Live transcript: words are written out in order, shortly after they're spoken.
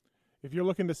If you're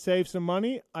looking to save some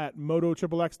money at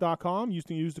MotoXXX.com, you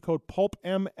can use the code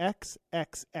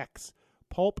PulpMXXX.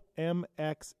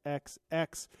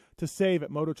 PulpMXXX to save at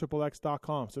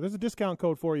MotoXXX.com. So there's a discount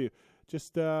code for you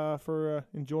just for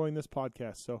enjoying this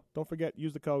podcast. So don't forget,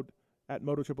 use the code at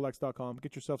MotoXXX.com.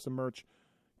 Get yourself some merch.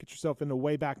 Get yourself in the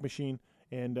Wayback Machine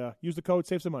and use the code,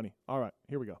 save some money. All right,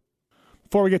 here we go.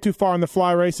 Before we get too far in the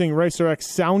Fly Racing Racer X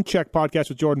Soundcheck podcast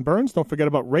with Jordan Burns, don't forget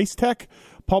about Racetech.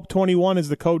 Pulp21 is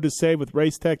the code to save with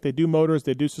Racetech. They do motors.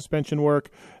 They do suspension work.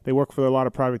 They work for a lot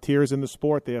of privateers in the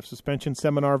sport. They have suspension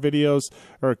seminar videos,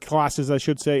 or classes, I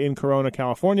should say, in Corona,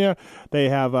 California. They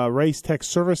have Racetech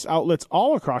service outlets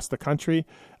all across the country.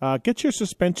 Get your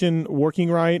suspension working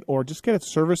right, or just get it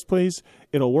serviced, please.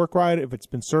 It'll work right if it's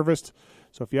been serviced.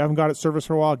 So if you haven't got it serviced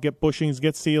for a while, get bushings,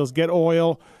 get seals, get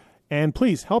oil. And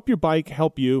please, help your bike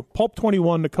help you.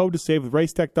 Pulp21, the code to save with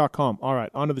Racetech.com. All right,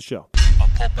 on to the show. A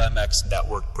Pulp MX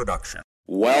Network production.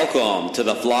 Welcome to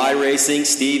the Fly Racing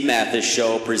Steve Matthes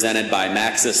Show, presented by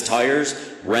Matthes Tires,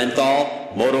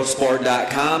 Renthal,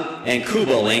 Motosport.com, and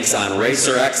Kuba Links on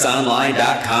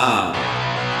RacerXOnline.com.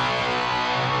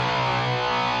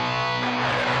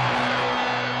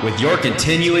 With your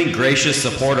continuing gracious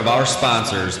support of our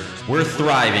sponsors, we're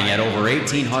thriving at over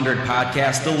 1,800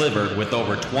 podcasts delivered with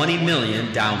over 20 million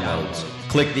downloads.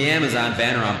 Click the Amazon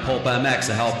banner on Pulp MX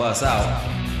to help us out.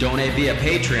 Donate via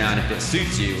Patreon if it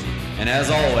suits you. And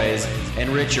as always,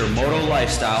 enrich your moto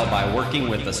lifestyle by working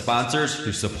with the sponsors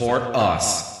who support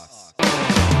us.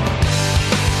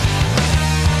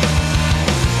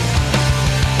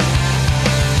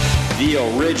 The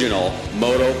original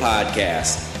Moto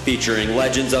Podcast, featuring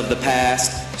legends of the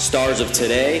past, stars of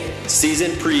today, season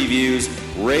previews,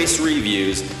 race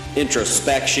reviews,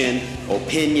 introspection,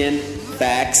 opinion,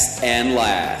 facts, and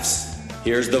laughs.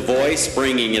 Here's the voice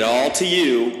bringing it all to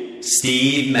you,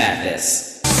 Steve Matthes.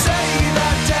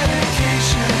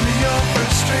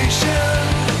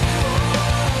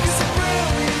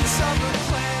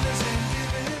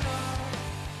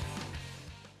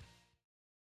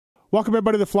 Welcome,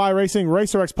 everybody, to the Fly Racing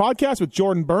Racer X podcast with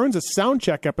Jordan Burns, a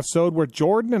Soundcheck episode where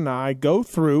Jordan and I go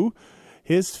through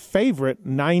his favorite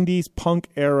 90s punk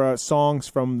era songs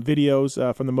from videos,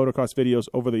 from the motocross videos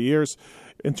over the years.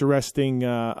 Interesting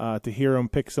to hear him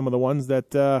pick some of the ones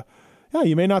that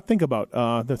you may not think about.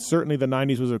 That certainly the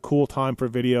 90s was a cool time for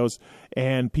videos,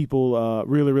 and people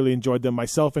really, really enjoyed them,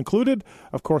 myself included.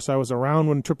 Of course, I was around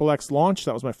when XXX launched.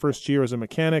 That was my first year as a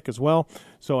mechanic as well,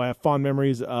 so I have fond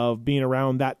memories of being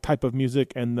around that type of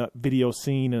music and the video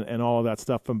scene and all of that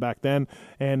stuff from back then.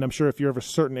 And I'm sure if you're of a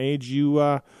certain age,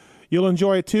 you'll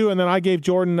enjoy it too. And then I gave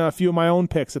Jordan a few of my own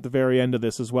picks at the very end of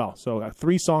this as well. So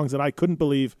 3 songs that I couldn't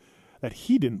believe that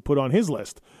he didn't put on his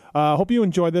list. Hope you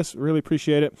enjoyed this. Really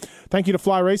appreciate it. Thank you to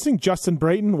Fly Racing, Justin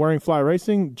Brayton wearing Fly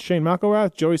Racing, Shane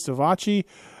McElrath, Joey Savacci,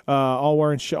 all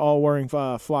wearing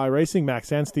Fly Racing,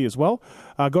 Max Anstey as well.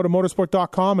 Go to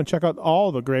motorsport.com and check out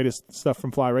all the greatest stuff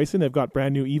from Fly Racing. They've got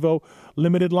brand new Evo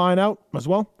limited line out as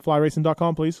well.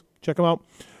 Flyracing.com, please check them out.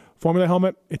 Formula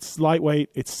helmet, it's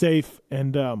lightweight, it's safe,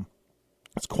 and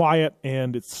it's quiet,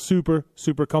 and it's super,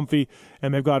 super comfy.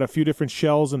 And they've got a few different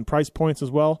shells and price points as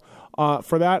well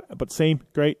for that, but same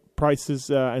great prices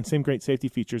and same great safety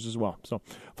features as well. So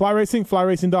Fly Racing,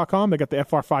 flyracing.com. They got the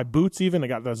FR5 boots even. They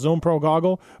got the Zone Pro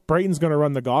goggle. Brayton's going to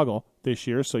run the goggle this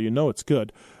year, so you know it's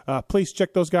good. Please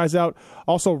check those guys out.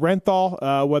 Also,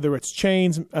 Renthal, whether it's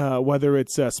chains, whether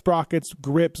it's sprockets,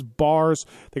 grips, bars.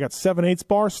 They got 7/8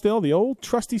 bars still, the old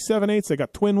trusty 7/8. They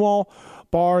got twin wall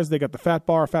bars. They got the Fat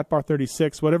Bar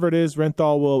 36. Whatever it is,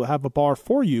 Renthal will have a bar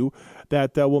for you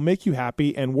that will make you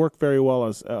happy and work very well,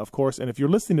 as of course. And if you're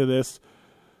listening to this,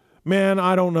 man,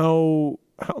 I don't know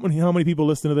how many people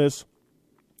listening to this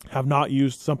have not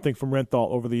used something from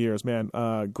Renthal over the years, man.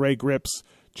 Gray grips,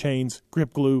 chains,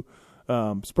 grip glue,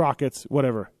 sprockets,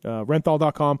 whatever.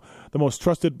 Renthal.com, the most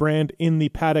trusted brand in the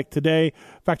paddock today.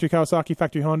 Factory Kawasaki,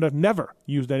 Factory Honda, never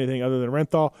used anything other than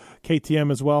Renthal.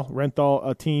 KTM as well,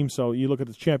 Renthal team. So you look at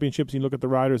the championships, you look at the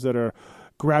riders that are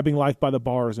grabbing life by the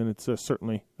bars, and it's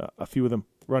certainly a few of them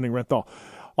running Renthal.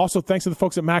 Also, thanks to the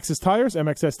folks at Matthes Tires,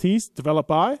 MXSTs, developed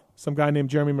by some guy named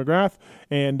Jeremy McGrath,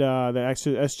 and the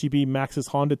SGB Matthes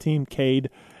Honda team, Cade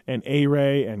and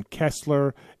A-Ray and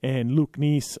Kessler and Luke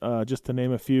Neese, just to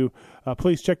name a few.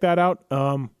 Please check that out.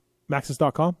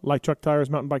 Matthes.com, light truck tires,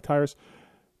 mountain bike tires.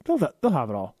 They'll have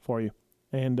it all for you.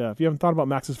 And if you haven't thought about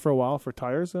Matthes for a while for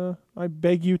tires, I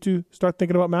beg you to start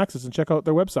thinking about Matthes and check out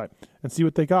their website and see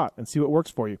what they got and see what works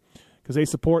for you. Because they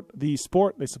support the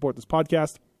sport, they support this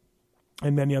podcast,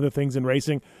 and many other things in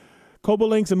racing. Koba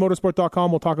Links and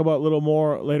motorsport.com we'll talk about a little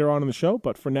more later on in the show,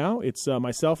 but for now, it's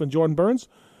myself and Jordan Burns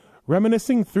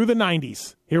reminiscing through the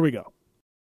 90s. Here we go.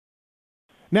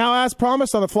 Now, as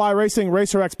promised on the Fly Racing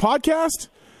Racer X podcast,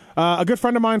 a good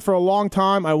friend of mine for a long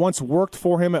time. I once worked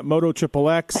for him at Moto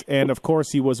XXX, and of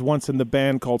course, he was once in the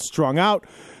band called Strung Out.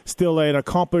 Still an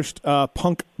accomplished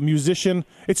punk musician.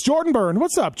 It's Jordan Byrne.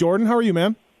 What's up, Jordan? How are you,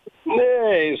 man?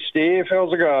 Hey, Steve.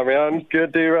 How's it going, man?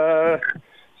 Good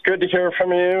to hear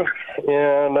from you.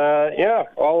 And yeah,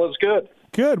 all is good.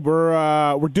 Good.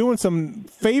 We're doing some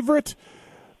favorite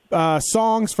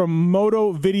songs from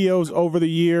Moto videos over the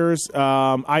years.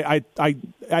 I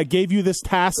gave you this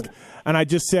task, and I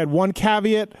just said one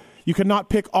caveat: you cannot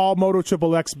pick all Moto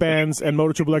XXX bands and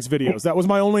Moto XXX videos. That was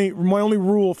my only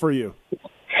rule for you.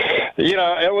 You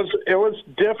know, it was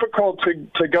difficult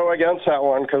to go against that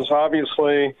one because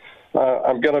obviously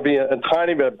I'm going to be a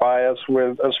tiny bit biased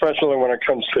especially when it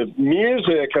comes to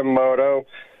music and Moto.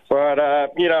 But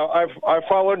you know, I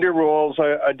followed your rules.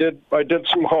 I did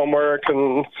some homework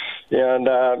and you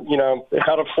know,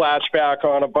 had a flashback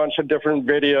on a bunch of different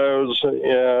videos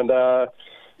and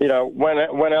you know,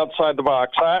 went outside the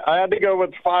box. I had to go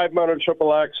with 5 Moto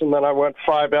XXX, and then I went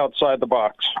 5 outside the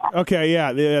box. Okay,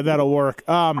 yeah, that'll work.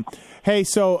 Hey,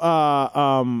 so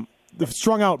the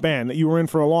Strung Out band that you were in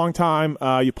for a long time,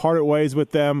 you parted ways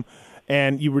with them,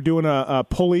 and you were doing a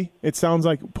pulley. It sounds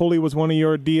like pulley was one of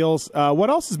your deals.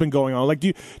 What else has been going on? Like,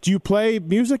 do you play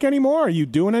music anymore? Are you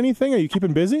doing anything? Are you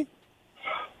keeping busy?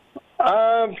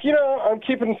 You know, I'm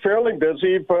keeping fairly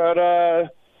busy, but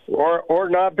or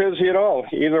not busy at all,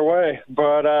 either way.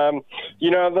 But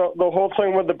you know, the whole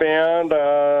thing with the band,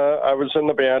 I was in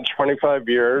the band 25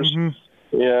 years, and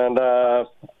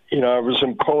you know, I was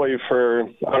in Pulley for,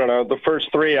 I don't know, the first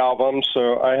 3 albums,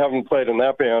 so I haven't played in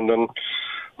that band in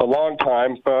a long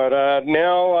time. But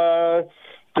now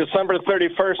December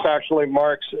 31st actually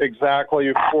marks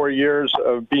exactly 4 years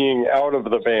of being out of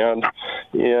the band.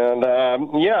 And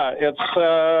yeah,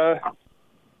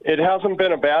 it hasn't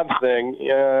been a bad thing.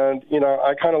 And, you know,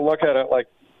 I kind of look at it like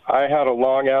I had a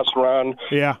long-ass run.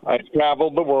 Yeah. I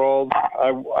traveled the world.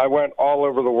 I went all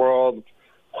over the world,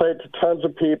 played to tons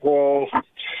of people.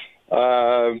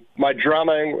 My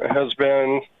drumming has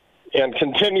been and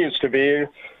continues to be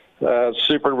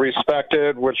super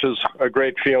respected, which is a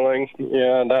great feeling.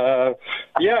 And,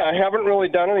 yeah, I haven't really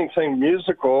done anything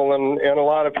musical. And a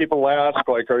lot of people ask,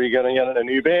 like, are you going to get in a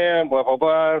new band, blah, blah,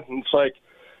 blah. And it's like,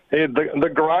 hey, the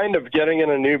grind of getting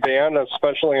in a new band,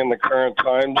 especially in the current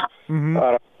times,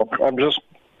 I'm just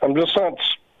not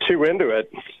too into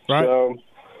it. Right. So,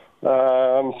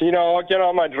 you know, I'll get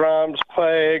on my drums,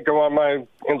 play, go on my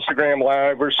Instagram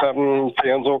Live or something.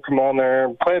 Fans will come on there,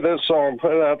 play this song,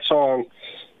 play that song,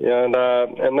 and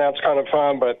that's kind of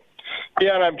fun. But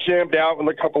yeah, and I've jammed out with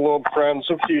a couple old friends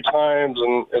a few times,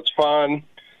 and it's fun.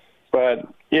 But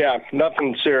yeah,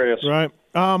 nothing serious. Right.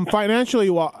 Financially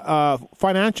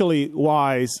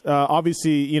wise,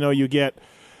 obviously, you know, you get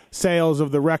sales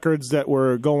of the records that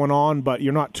were going on, but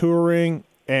you're not touring.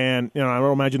 And, you know, I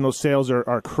don't imagine those sales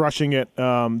are crushing it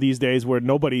these days where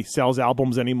nobody sells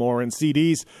albums anymore and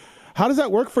CDs. How does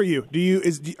that work for you?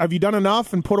 Have you done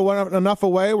enough and put enough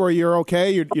away where you're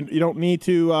okay? You don't need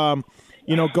to,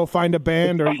 you know, go find a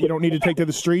band, or you don't need to take to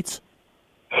the streets?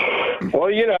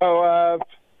 Well, you know,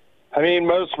 I mean,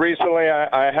 most recently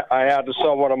I had to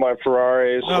sell one of my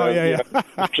Ferraris. Oh, yeah. You know,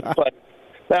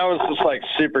 that was just like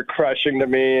super crushing to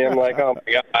me. I'm like, oh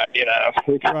my God, you know.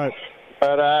 Right.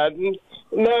 But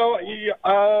no,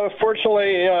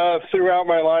 fortunately, throughout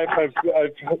my life,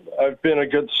 I've been a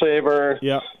good saver.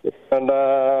 Yeah. And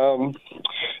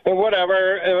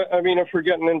whatever. I mean, if we're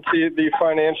getting into the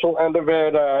financial end of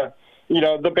it, you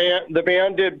know, the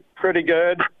band did pretty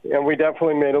good, and we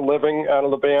definitely made a living out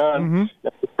of the band.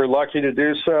 We're lucky to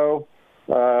do so.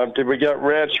 Did we get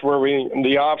rich? Were we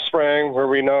the Offspring? Were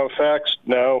we no effects?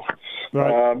 No.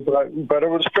 Right. But it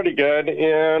was pretty good,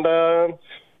 and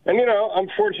you know, I'm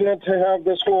fortunate to have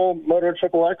this whole Moto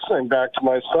XXX thing back to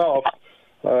myself,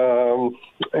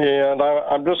 and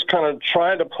I'm just kind of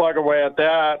trying to plug away at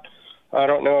that. I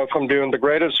don't know if I'm doing the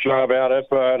greatest job at it,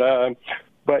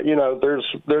 but you know,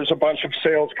 there's a bunch of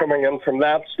sales coming in from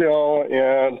that still,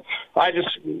 and I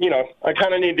just, you know, I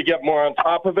kind of need to get more on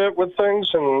top of it with things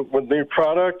and with new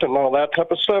product and all that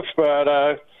type of stuff.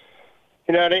 But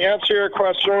you know, to answer your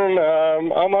question,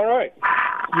 I'm all right.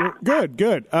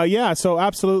 Good. Yeah, so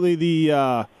absolutely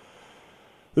the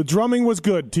drumming was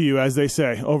good to you, as they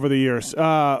say, over the years.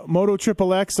 Moto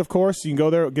XXX, of course, you can go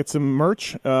there, get some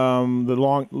merch.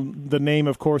 The name,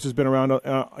 of course, has been around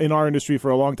in our industry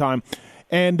for a long time.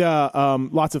 And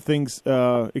lots of things,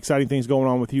 exciting things going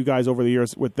on with you guys over the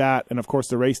years with that, and, of course,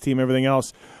 the race team, everything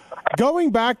else.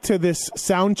 Going back to this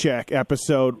Soundcheck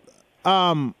episode,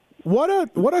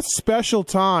 What a special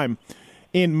time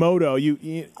in Moto.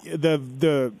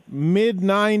 The mid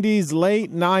 '90s,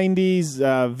 late '90s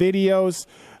videos,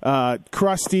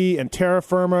 Krusty and Terra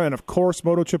Firma, and of course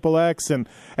Moto XXX,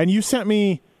 and you sent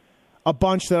me a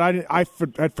bunch that I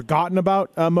had forgotten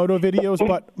about Moto videos,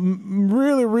 but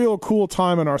really real cool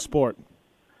time in our sport.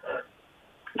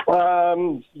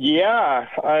 Yeah,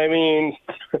 I mean,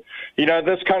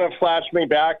 this kind of flashed me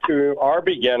back to our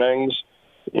beginnings,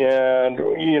 and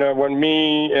when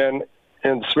me and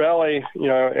Smelly,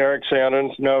 Eric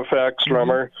Sandins, NoFX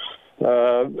drummer,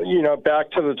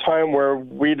 back to the time where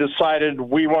we decided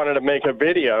we wanted to make a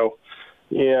video,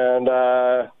 and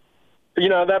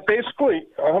that basically,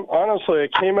 honestly,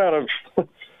 it came out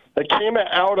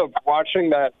of watching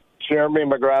that Jeremy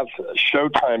McGrath's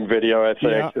Showtime video, I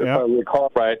think, if I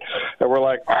recall right. And we're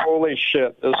like, holy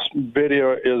shit, this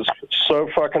video is so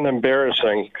fucking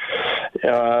embarrassing. It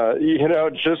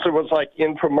was like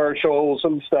infomercials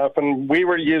and stuff. And we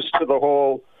were used to the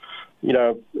whole,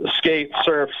 skate,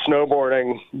 surf,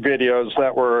 snowboarding videos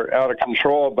that were out of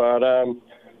control. But,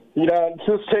 it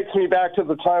just takes me back to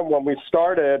the time when we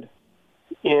started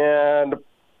and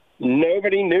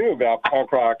nobody knew about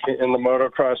punk rock in the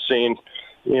motocross scene.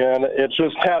 And it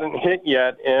just hadn't hit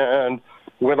yet. And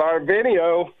with our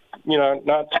video,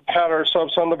 not to pat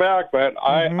ourselves on the back, but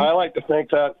I like to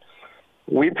think that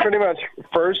we pretty much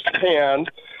firsthand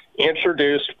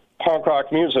introduced punk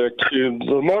rock music to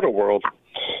the moto world.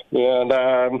 And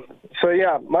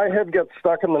my head gets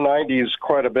stuck in the 90s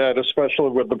quite a bit,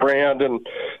 especially with the brand.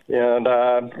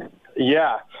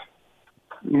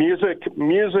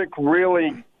 Music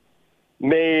really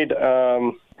made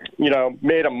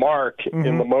a mark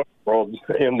in the motor world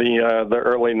in the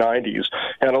early 90s.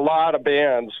 And a lot of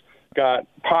bands got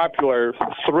popular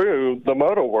through the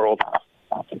moto world,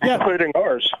 including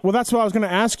ours. Well, that's what I was going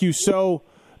to ask you. So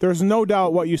there's no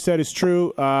doubt what you said is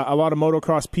true. A lot of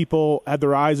motocross people had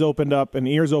their eyes opened up and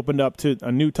ears opened up to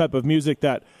a new type of music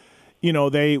that,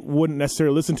 they wouldn't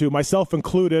necessarily listen to, myself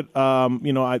included.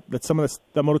 That some of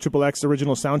the Moto XXX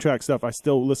original soundtrack stuff I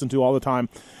still listen to all the time,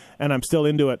 and I'm still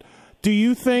into it. Do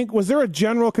you think, was there a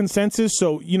general consensus?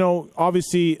 So,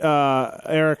 obviously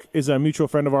Eric is a mutual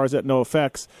friend of ours at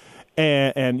NoFX,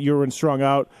 and you're in Strung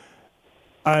Out,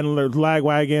 and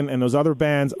Lagwagon, and those other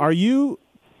bands. Are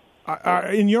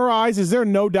in your eyes, is there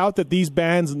no doubt that these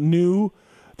bands knew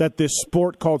that this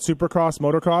sport called Supercross,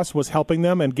 motocross, was helping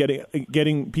them and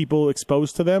getting people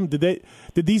exposed to them? Did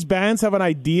these bands have an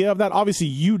idea of that? Obviously,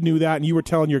 you knew that, and you were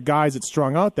telling your guys that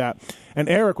Strung Out that, and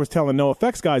Eric was telling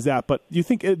NoFX guys that. But do you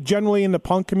think generally in the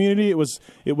punk community it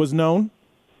was known?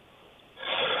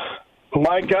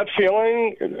 My gut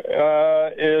feeling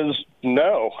is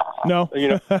no. No.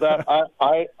 That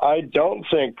I don't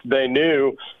think they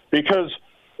knew, because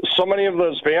so many of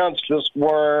those bands just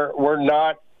were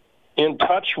not in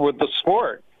touch with the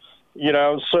sport.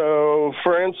 So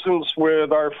for instance,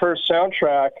 with our first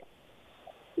soundtrack,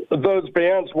 those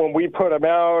bands, when we put them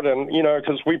out, and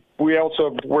because we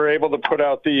also were able to put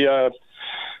out the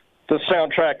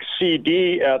soundtrack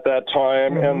CD at that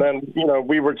time, and then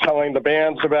we were telling the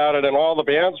bands about it, and all the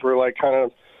bands were like kind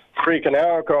of freaking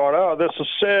out, going, "Oh, this is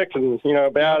sick," and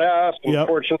badass. And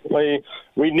fortunately,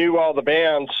 we knew all the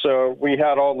bands, so we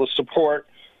had all the support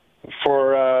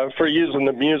for using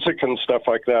the music and stuff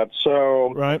like that.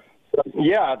 So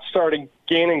it started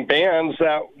gaining bands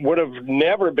that would have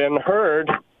never been heard,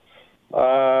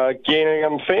 gaining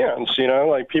them fans,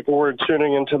 like people were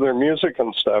tuning into their music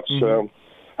and stuff. So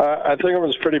I think it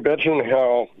was pretty bitchin'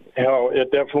 how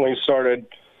it definitely started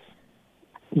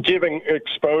giving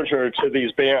exposure to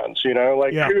these bands,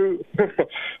 who,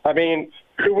 I mean,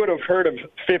 who would have heard of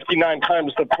 59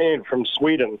 Times the Pain from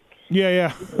Sweden?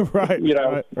 Yeah, right.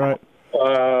 Right.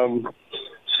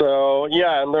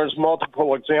 And there's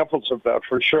multiple examples of that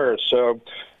for sure. So,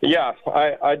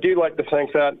 I do like to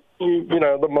think that,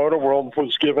 the motor world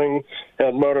was giving,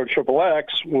 and Moto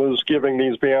XXX was giving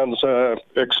these bands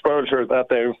exposure that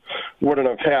they wouldn't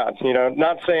have had.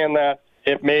 Not saying that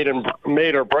it made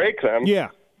or break them.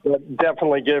 Yeah. But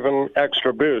definitely gave them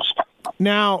extra boost.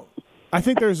 Now, I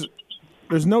think there's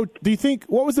no. Do you think,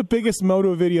 what was the biggest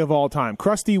Moto video of all time?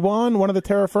 Krusty one of the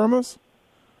Terra Firmas?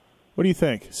 What do you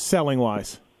think, selling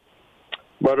wise?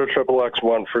 Moto XXX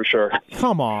one for sure.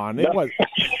 Come on, it was.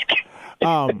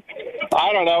 I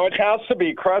don't know. It has to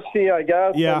be Krusty, I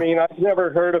guess. Yeah. I mean, I've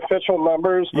never heard official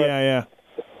numbers, but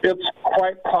it's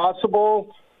quite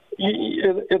possible.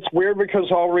 It's weird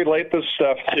because I'll relate this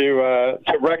stuff to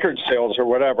record sales or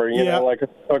whatever. You know, like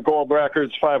a gold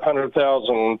record's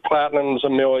 500,000, platinum's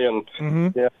 1 million.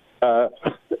 Mm-hmm.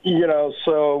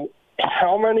 So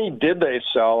how many did they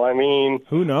sell? I mean,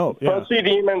 who knows? Yeah. Pussy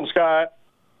Demons got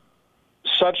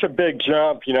such a big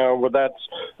jump, you know, with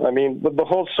the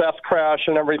whole Seth crash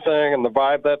and everything and the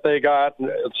vibe that they got.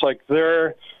 It's like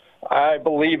I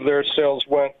believe their sales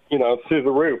went, you know, through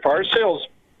the roof. Our sales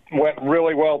went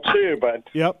really well too, but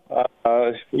yep.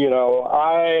 You know,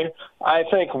 I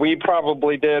think we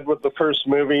probably did with the first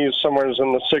movie somewhere in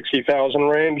the 60,000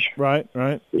 range. Right.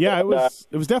 Yeah, it was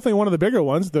definitely one of the bigger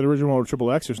ones, the original Moto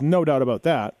Triple X. There's no doubt about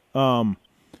that.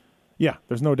 Yeah,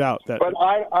 there's no doubt that. But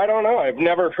I don't know. I've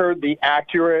never heard the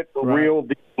accurate, real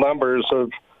numbers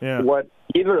of what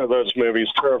either of those movies,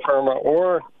 Terra Firma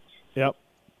or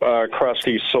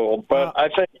Krusty, sold. But I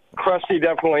think Krusty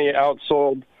definitely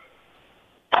outsold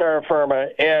Terra Firma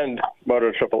and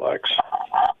Moto Triple X.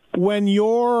 When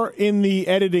you're in the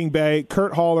editing bay,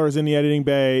 Kurt Haller is in the editing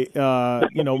bay,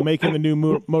 you know, making the new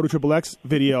Moto Triple X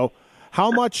video. How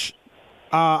much?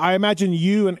 I imagine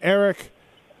you and Eric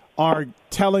are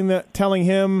telling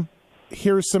him,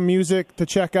 here's some music to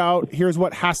check out. Here's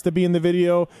what has to be in the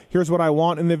video. Here's what I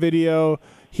want in the video.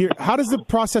 How does the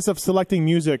process of selecting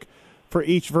music for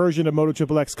each version of Moto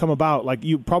Triple X come about? Like,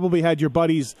 you probably had your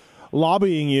buddies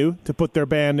lobbying you to put their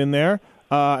band in there,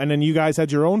 and then you guys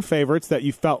had your own favorites that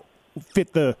you felt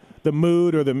fit the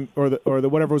mood or the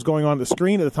whatever was going on the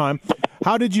screen at the time.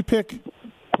 How did you pick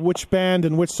which band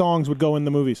and which songs would go in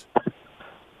the movies?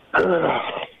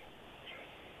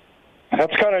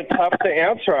 That's kind of tough to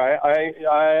answer.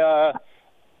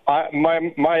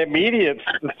 My immediate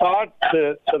thought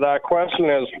to that question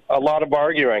is a lot of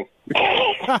arguing.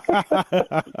 Yeah,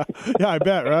 I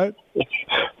bet, right?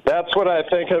 That's what I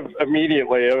think of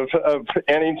immediately, of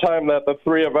any time that the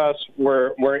three of us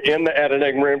were in the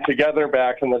editing room together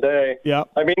back in the day. Yeah.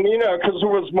 I mean, you know, because it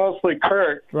was mostly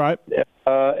Kurt, right,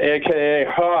 a.k.a.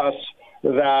 Haas,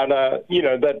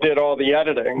 that did all the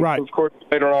editing. Right. Of course,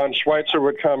 later on, Schweitzer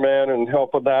would come in and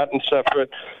help with that and stuff. But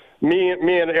me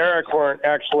and Eric weren't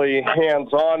actually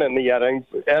hands-on in the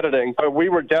editing, but we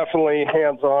were definitely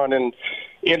hands-on in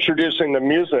introducing the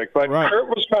music. But right. Kurt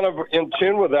was kind of in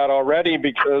tune with that already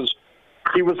because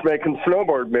he was making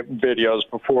snowboard videos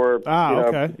before.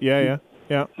 Okay. Yeah.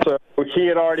 So he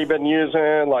had already been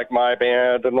using like my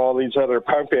band and all these other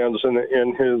punk bands in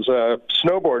his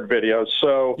snowboard videos.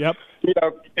 So yep. You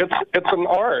know, it's an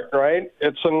art, right?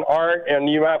 It's an art, and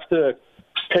you have to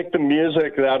pick the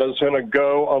music that is going to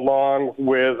go along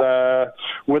with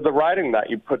the writing that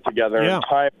you put together and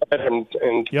time it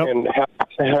and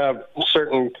have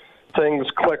certain things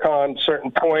click on certain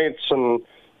points and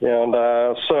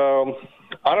so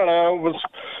I don't know. It was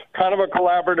kind of a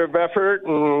collaborative effort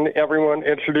and everyone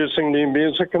introducing new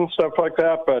music and stuff like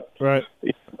that. But right.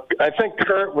 I think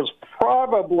Kurt was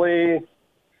probably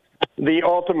the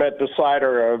ultimate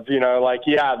decider of,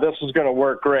 this is going to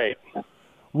work great.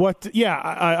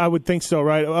 I would think so,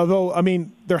 right? Although, I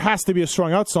mean, there has to be a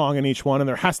strung out song in each one, and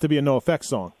there has to be a NoFX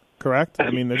song, correct?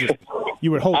 I mean,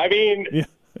 you would hope. I mean,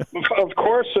 of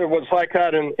course it was like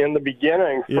that in the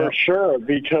beginning, for sure,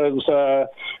 because,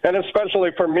 and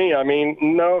especially for me, I mean,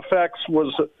 NoFX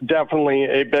was definitely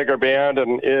a bigger band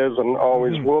and is and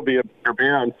always will be a bigger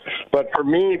band. But for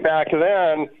me back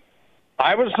then,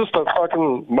 I was just a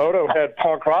fucking Moto-head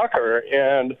punk rocker,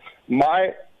 and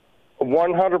my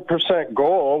 100%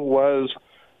 goal was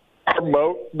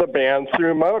promote the band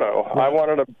through Moto. I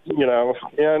wanted to,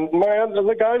 and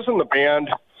the guys in the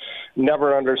band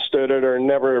never understood it or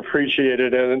never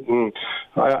appreciated it, and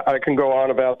I can go on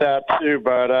about that too,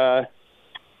 but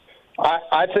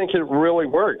I think it really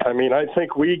worked. I mean, I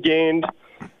think we gained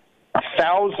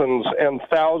thousands and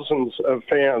thousands of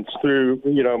fans through,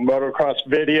 motocross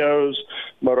videos,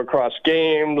 motocross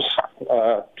games,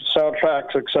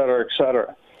 soundtracks, et cetera, et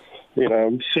cetera.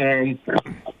 So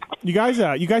you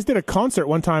guys did a concert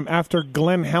one time after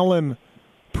Glen Helen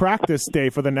practice day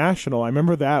for the National. I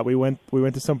remember that we went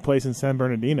to some place in San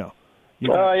Bernardino. You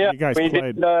guys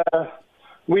played.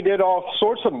 We did all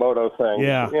sorts of Moto things.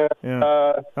 Yeah.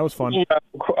 That was fun.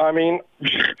 I mean,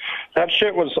 that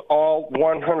shit was all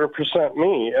 100%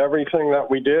 me. Everything that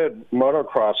we did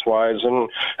motocross wise, and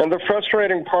the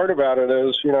frustrating part about it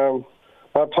is,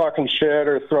 not talking shit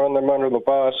or throwing them under the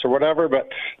bus or whatever, but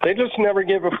they just never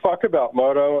gave a fuck about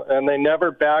Moto, and they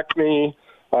never backed me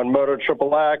on Moto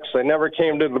Triple X. They never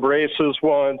came to the races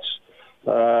once.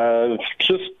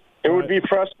 It would be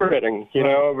frustrating,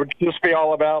 it would just be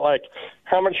all about, like,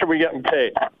 how much are we getting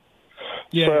paid?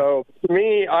 Yeah. So, to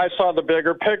me, I saw the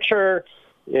bigger picture,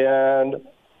 and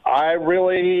I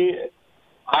really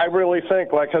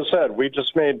think, like I said, we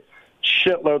just made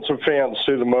shitloads of fans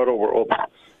through the Moto world.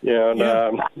 And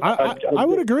yeah. I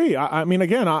would agree. I mean,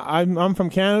 again, I'm from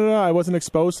Canada. I wasn't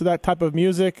exposed to that type of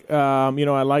music. I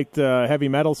liked heavy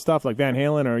metal stuff like Van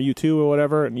Halen or U2 or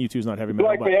whatever. And U2's not heavy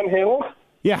metal. You like Van Halen?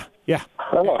 Yeah.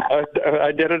 Oh,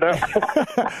 I did it up.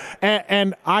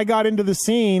 and I got into the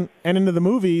scene and into the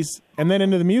movies and then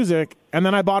into the music, and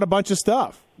then I bought a bunch of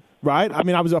stuff, right? I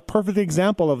mean, I was a perfect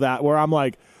example of that, where I'm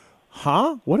like,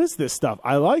 huh? What is this stuff?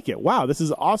 I like it. Wow, this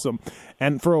is awesome.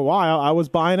 And for a while, I was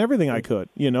buying everything I could,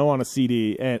 on a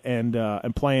CD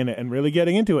and playing it and really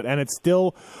getting into it. And it's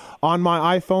still on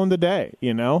my iPhone today,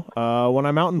 when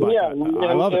I'm mountain biking. Yeah,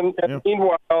 I love it. And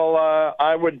meanwhile,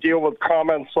 I would deal with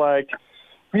comments like,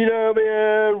 man,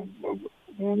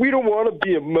 we don't want to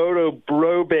be a Moto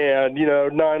bro band,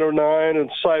 909 and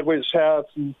sideways hats.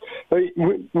 And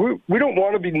we don't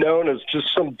want to be known as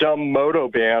just some dumb Moto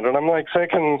band. And I'm like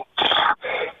thinking,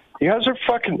 you guys are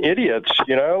fucking idiots,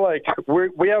 like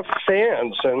we have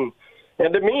fans. And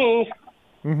to me,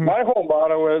 my whole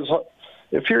motto is,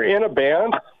 if you're in a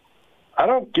band, I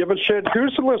don't give a shit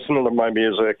who's listening to my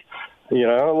music.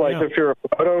 If you're a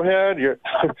Moto head,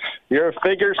 you're a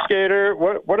figure skater,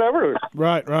 whatever.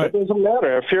 Right. It doesn't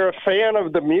matter. If you're a fan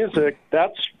of the music,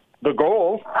 that's the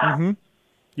goal. Mm-hmm.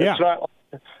 Yeah.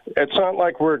 It's not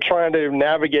like we're trying to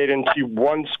navigate into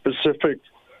one specific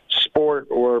sport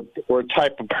or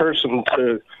type of person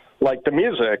to like the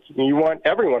music. You want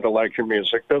everyone to like your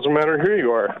music. Doesn't matter who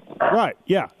you are. Right.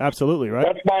 Yeah, absolutely. Right.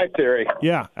 That's my theory.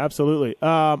 Yeah, absolutely.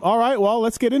 All right. Well,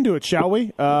 let's get into it, shall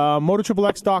we?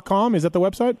 MotoXXX.com. Is that the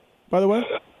website, by the way?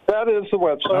 That is the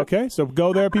website. Okay. So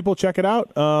go there, people. Check it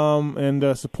out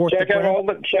and support check the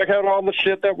brand. Check out all the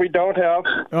shit that we don't have.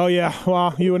 Oh, yeah.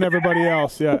 Well, you and everybody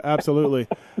else. Yeah, absolutely.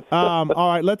 All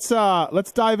right. Let's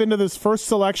dive into this first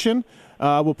selection.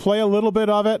 We'll play a little bit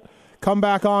of it. Come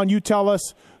back on. You tell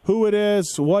us who it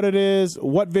is, what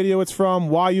video it's from,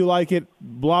 why you like it,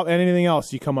 blah, and anything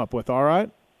else you come up with, all right?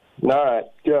 All right,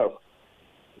 go.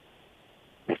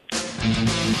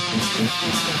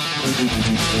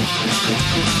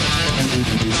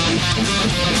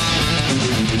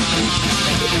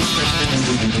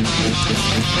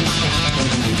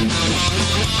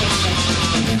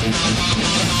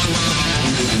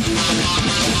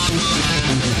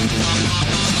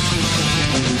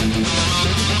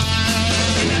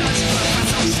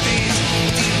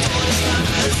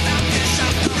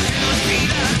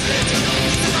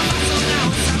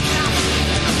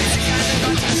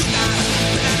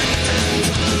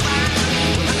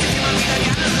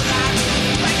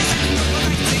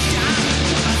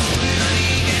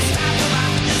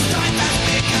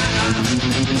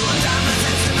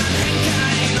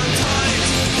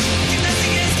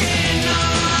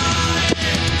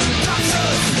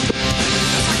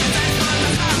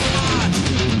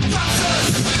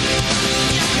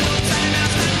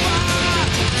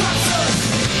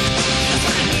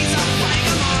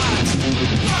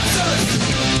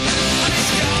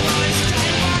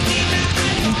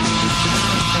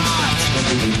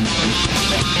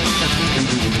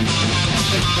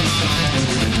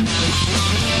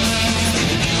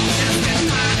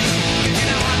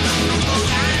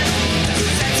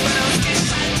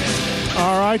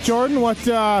 All right, Jordan,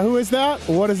 who is that?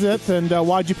 What is it, and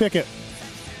why'd you pick it?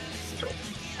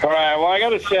 All right, well, I got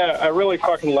to say, I really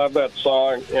fucking love that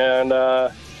song, and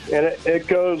it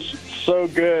goes so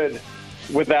good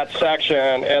with that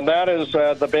section, and that is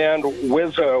the band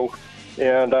Wizzo,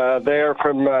 and they're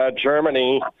from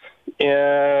Germany,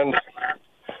 and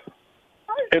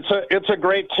it's a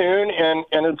great tune, and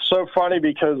it's so funny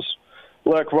because,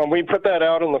 look, when we put that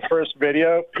out in the first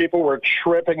video, people were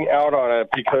tripping out on it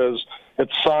because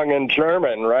it's sung in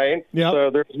German, right? Yep. So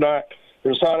there's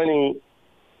not any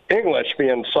English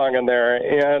being sung in there,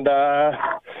 and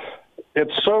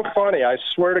it's so funny. I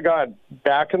swear to God,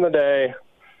 back in the day,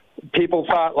 people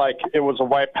thought like it was a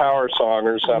white power song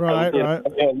or something, right.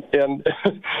 And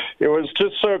it was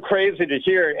just so crazy to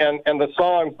hear. And the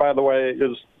song, by the way,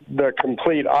 is the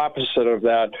complete opposite of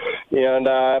that. And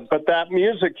but that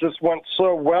music just went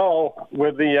so well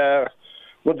with the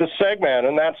segment,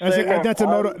 and that's a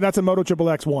Moto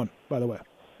XXX1, by the way.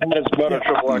 That is Moto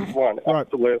XXX1,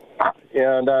 absolutely.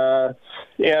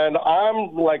 And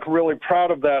I'm like really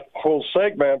proud of that whole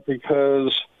segment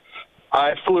because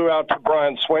I flew out to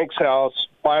Brian Swank's house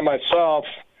by myself,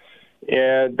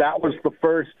 and that was the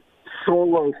first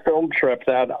solo film trip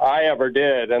that I ever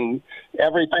did. And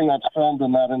everything that's filmed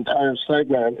in that entire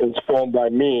segment is filmed by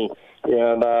me.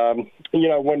 And,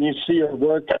 when you see your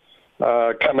work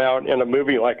come out in a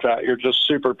movie like that, you're just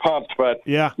super pumped. But,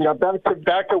 yeah, back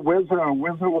to Wizzo.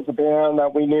 Wizzo was a band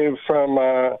that we knew from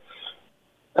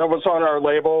That was on our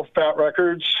label, Fat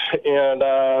Records,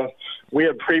 and we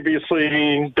had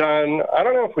previously done, I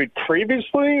don't know if we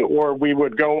previously or we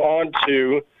would go on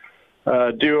to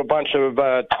do a bunch of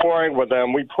touring with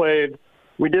them.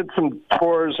 We did some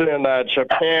tours in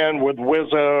Japan with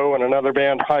Wizzo and another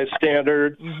band, High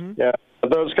Standard. Mm-hmm. Yeah,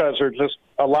 those guys are just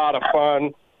a lot of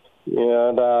fun,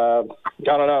 and I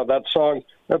don't know, that song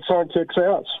kicks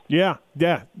ass. Yeah,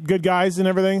 good guys and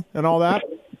everything and all that.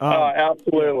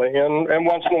 Absolutely, and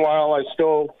once in a while I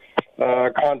still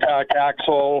contact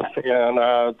Axel and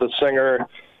the singer,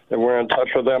 and we're in touch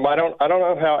with them. I don't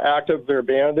know how active their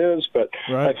band is, but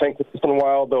right. I think once in a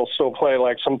while they'll still play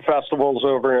like some festivals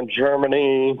over in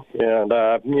Germany and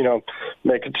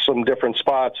make it to some different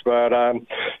spots. But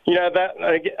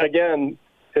that again,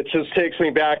 it just takes me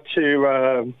back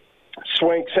to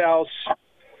Swink's house,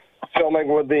 filming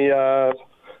with the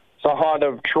Honda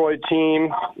of Troy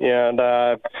team, and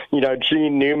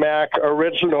Gene Newmack,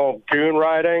 original goon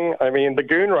riding. I mean, the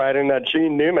goon riding that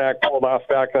Gene Newmack pulled off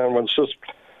back then was just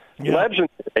legendary,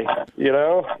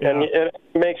 and it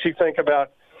makes you think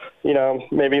about,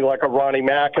 maybe like a Ronnie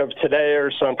Mack of today or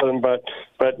something, but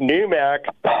Newmack,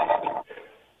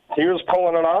 he was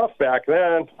pulling it off back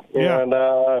then, and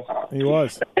he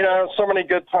was. So many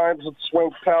good times at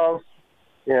Swink's house,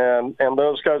 and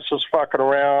those guys just fucking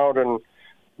around, and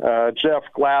Jeff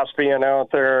Glass being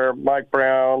out there, Mike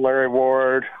Brown, Larry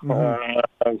Ward, and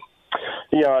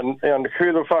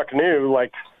who the fuck knew,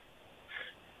 like,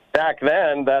 back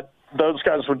then that those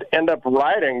guys would end up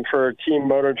riding for Team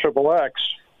Moto XXX.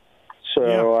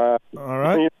 So, all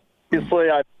right. Obviously,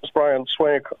 I miss Brian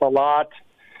Swink a lot,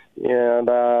 and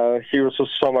he was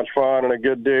just so much fun and a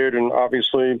good dude, and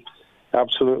obviously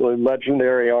absolutely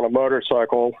legendary on a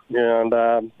motorcycle. And,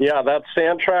 that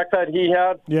sand track that he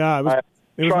had. Yeah, it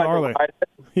was gnarly.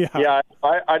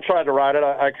 I tried to ride it.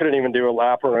 I couldn't even do a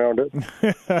lap around it.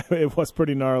 It was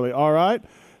pretty gnarly. All right.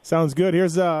 Sounds good.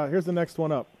 Here's the next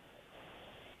one up.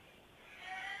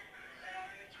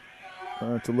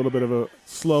 It's a little bit of a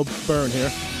slow burn here.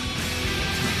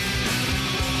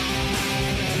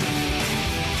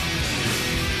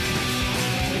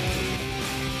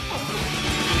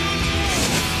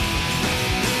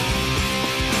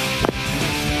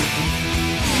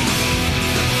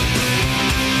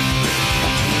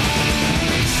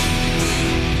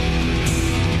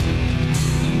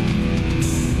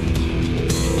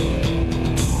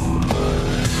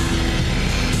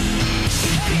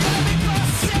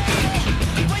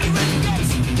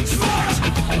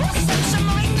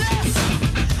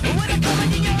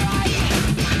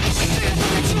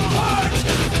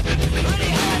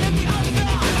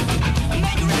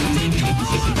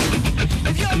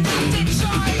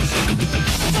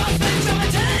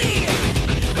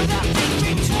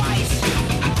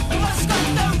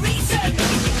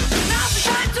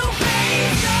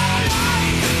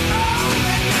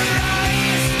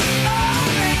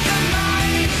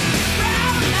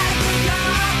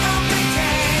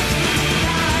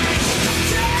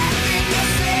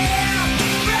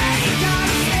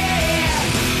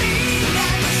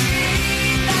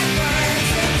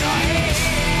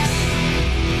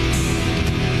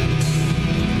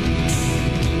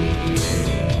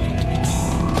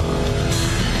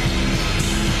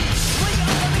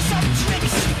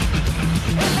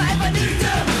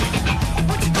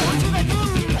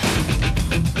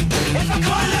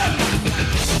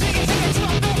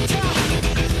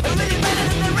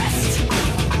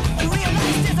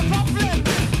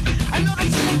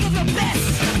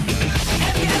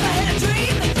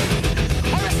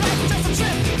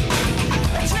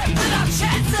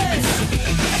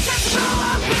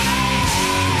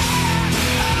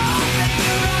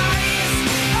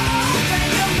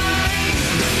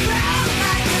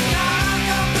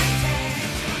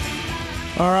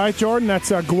 All right, Jordan, that's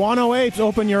Guano Apes,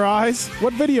 Open Your Eyes.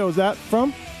 What video is that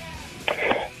from?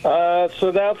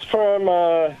 So that's from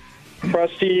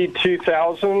Krusty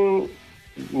 2000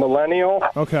 Millennial.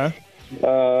 Okay.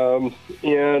 I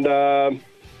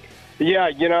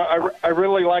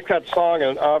really like that song,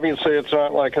 and obviously it's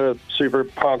not like a super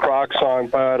punk rock song,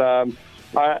 but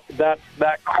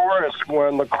that chorus,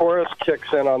 when the chorus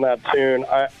kicks in on that tune,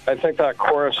 I think that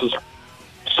chorus is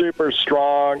super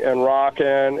strong and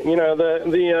rocking.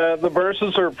 The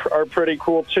verses are pretty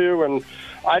cool too, and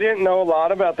I didn't know a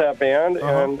lot about that band,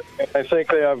 and I think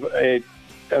they have an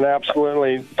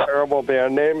absolutely terrible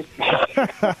band name.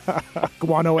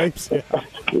 Guano Apes.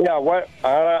 Yeah, what?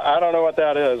 I don't know what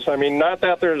that is. I mean, not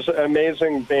that there's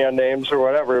amazing band names or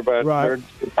whatever, but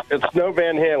it's no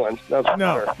Van Halen. That's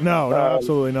no,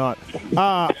 absolutely not.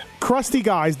 Krusty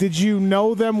guys, did you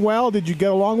know them well? Did you get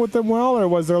along with them well, or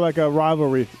was there like a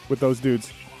rivalry with those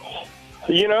dudes?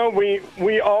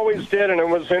 We always did, and it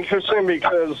was interesting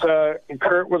because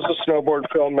Kurt was a snowboard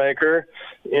filmmaker,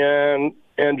 and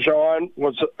John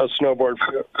was a snowboard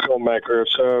filmmaker.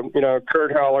 So,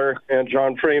 Kurt Heller and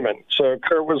John Freeman. So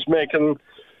Kurt was making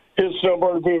his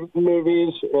snowboard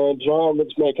movies, and John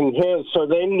was making his. So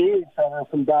they knew each other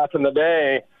from back in the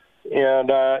day. And,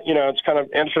 it's kind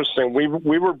of interesting.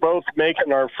 We were both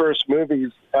making our first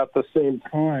movies at the same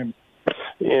time.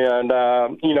 And,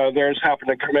 theirs happened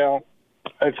to come out,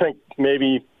 I think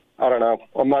maybe, I don't know,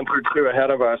 a month or two ahead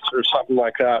of us or something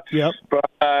like that. Yep. But,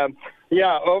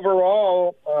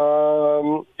 overall,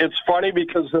 it's funny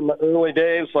because in the early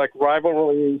days, like,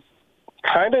 rivalries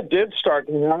kind of did start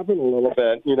to happen a little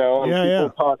bit, and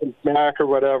people talking smack or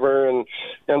whatever. And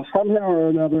somehow or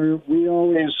another, we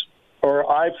always, or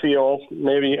I feel,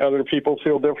 maybe other people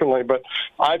feel differently, but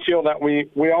I feel that we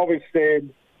always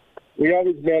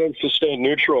managed to stay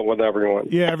neutral with everyone.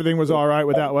 Yeah, everything was all right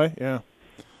with that way, yeah.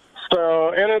 So,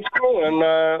 and it's cool,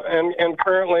 and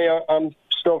currently I'm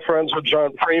still friends with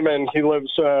John Freeman. He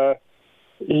lives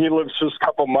just a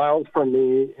couple miles from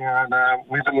me, and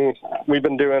we've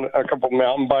been doing a couple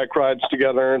mountain bike rides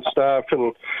together and stuff.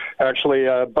 And actually,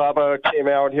 Bubba came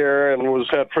out here and was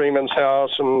at Freeman's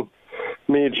house, and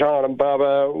me, John, and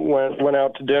Bubba went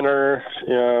out to dinner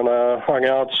and hung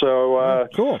out. So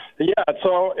cool. Yeah,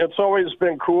 it's always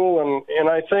been cool, and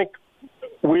I think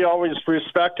we always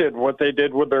respected what they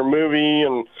did with their movie,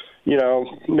 and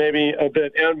maybe a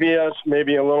bit envious,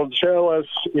 maybe a little jealous,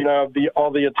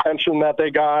 all the attention that they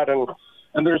got, and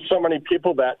there's so many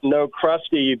people that know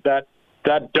Krusty that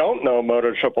don't know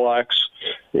Moto Triple X,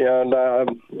 and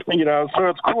so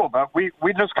it's cool. But we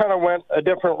just kind of went a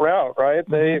different route, right?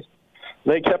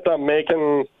 They kept on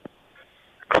making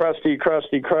Krusty,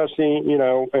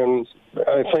 and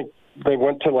I think they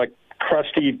went to like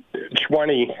Krusty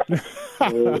 20.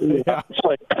 Yeah. It's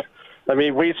like, I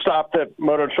mean, we stopped at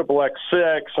Moto Triple X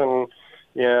 6, and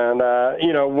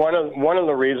one of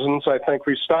the reasons I think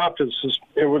we stopped is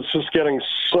it was just getting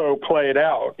so played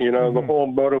out. The whole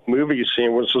Moto movie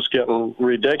scene was just getting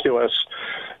ridiculous,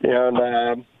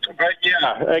 and but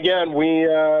yeah, again, we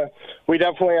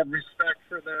definitely had respect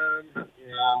for them,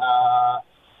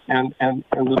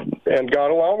 and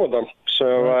got along with them.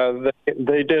 So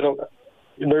they did.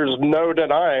 There's no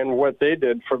denying what they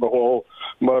did for the whole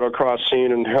motocross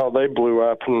scene and how they blew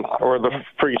up, or the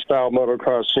freestyle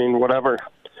motocross scene, whatever.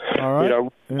 All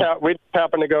right. We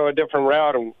happened to go a different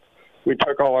route, and we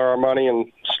took all our money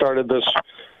and started this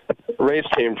race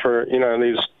team for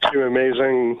these two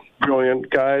amazing,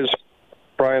 brilliant guys,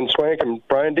 Brian Swank and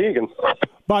Brian Deegan.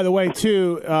 By the way,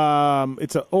 too,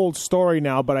 it's an old story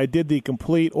now, but I did the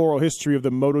complete oral history of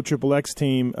the Moto Triple X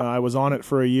team. I was on it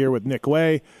for a year with Nick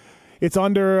Way. It's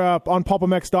under on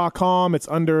pulpmx.com. It's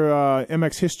under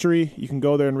MX History. You can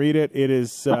go there and read it. It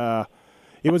is.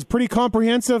 It was pretty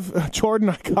comprehensive,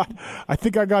 Jordan. I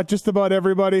think I got just about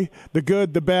everybody, the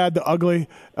good, the bad, the ugly,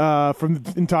 from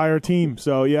the entire team.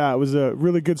 So yeah, it was a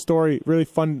really good story, really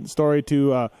fun story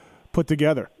to put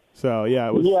together. So yeah,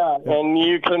 it was. Yeah, and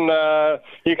you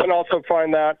can also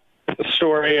find that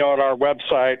story on our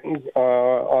website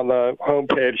on the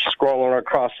homepage, scrolling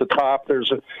across the top.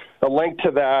 There's a link to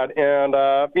that, and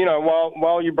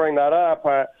while you bring that up,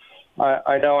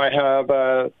 I know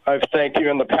I've thanked you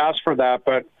in the past for that,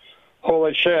 but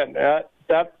holy shit,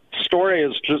 that story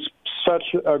is just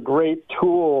such a great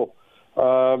tool.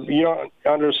 You don't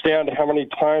understand how many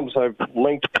times I've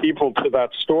linked people to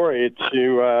that story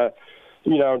to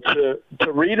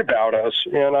read about us,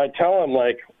 and I tell them,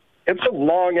 like, it's a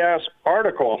long ass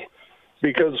article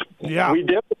because we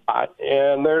did that,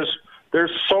 and there's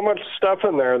so much stuff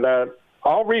in there that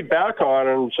I'll read back on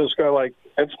and just go like,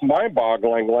 it's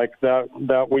mind-boggling, like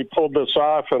that we pulled this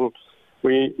off, and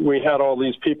we had all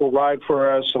these people ride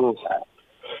for us, and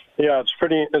yeah, it's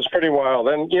pretty wild,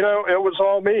 and it was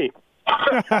all me.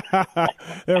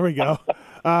 There we go.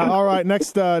 All right,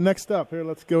 next up here,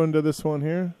 let's go into this one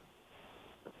here.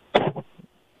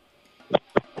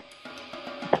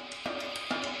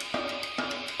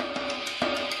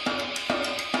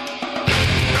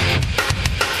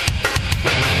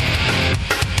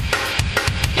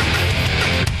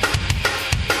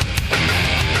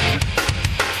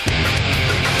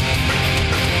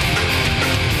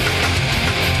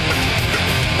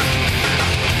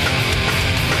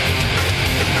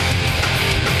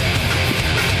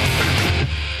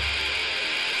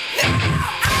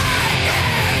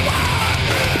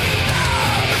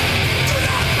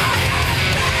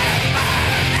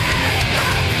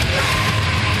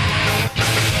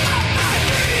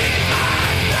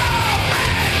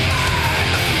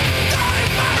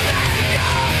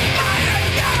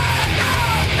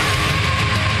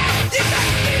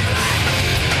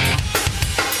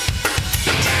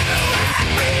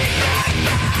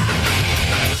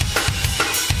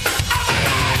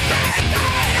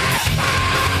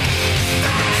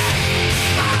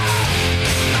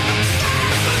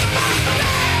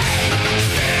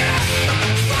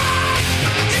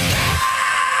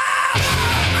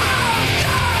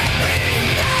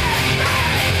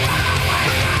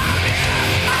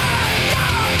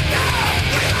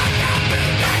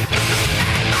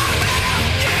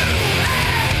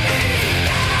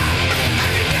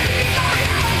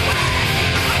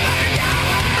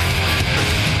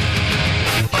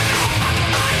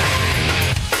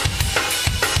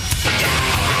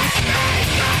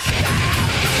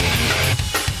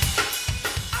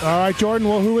 All right, Jordan.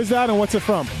 Well, who is that and what's it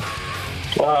from?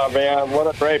 Oh, man,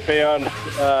 what a great band.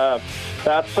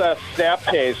 That's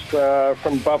Snapcase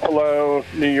from Buffalo,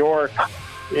 New York.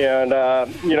 And,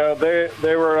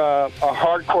 they were a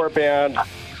hardcore band.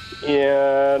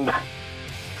 And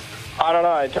I don't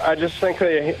know, I just think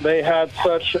they had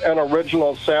such an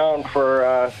original sound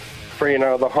for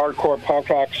the hardcore punk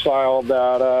rock style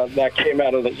that came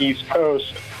out of the East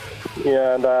Coast.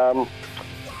 And,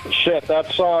 that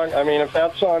song, I mean, if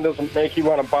that song doesn't make you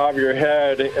want to bob your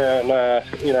head and,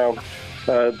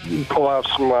 pull off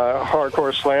some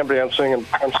hardcore slam dancing and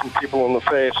punch some people in the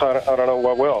face, I don't know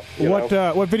what will.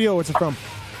 What video was it from?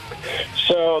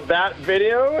 So that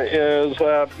video is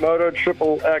Moto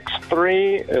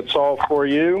X3. It's All For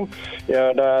You.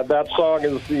 And that song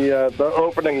is the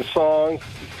opening song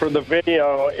for the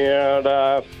video.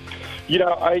 And,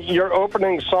 your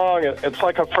opening song, it's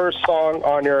like a first song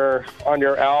on your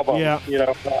album. Yeah.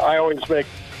 I always make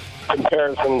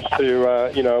comparisons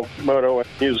to, Moto and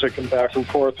music and back and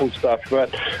forth and stuff.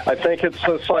 But I think it's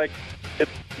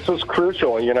just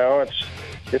crucial, It's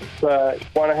you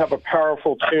want to have a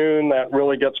powerful tune that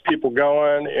really gets people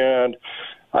going, and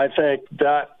I think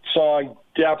that song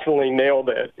definitely nailed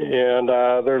it. And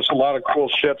there's a lot of cool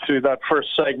shit through that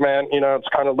first segment. It's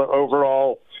kind of the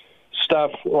overall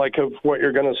stuff like of what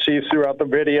you're going to see throughout the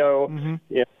video. Mm-hmm.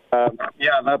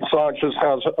 That song just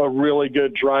has a really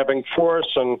good driving force.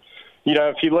 And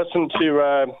if you listen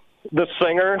to the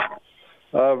singer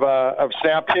of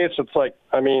Snapcase, it's like,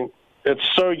 I mean, it's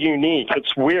so unique.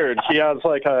 It's weird. He has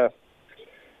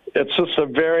it's just a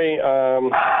very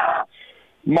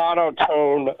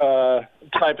monotone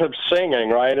type of singing,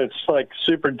 right? It's like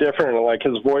super different. Like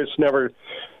his voice never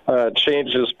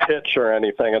changes pitch or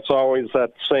anything. It's always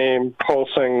that same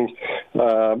pulsing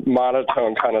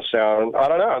monotone kind of sound. I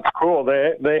don't know. It's cool.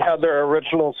 They had their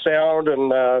original sound,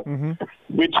 and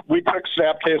we took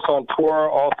Snapcase on tour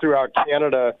all throughout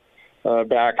Canada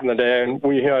back in the day, and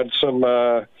we had some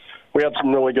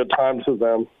really good times with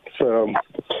them. So,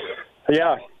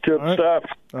 yeah, good stuff.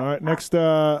 All right,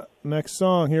 next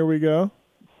song. Here we go.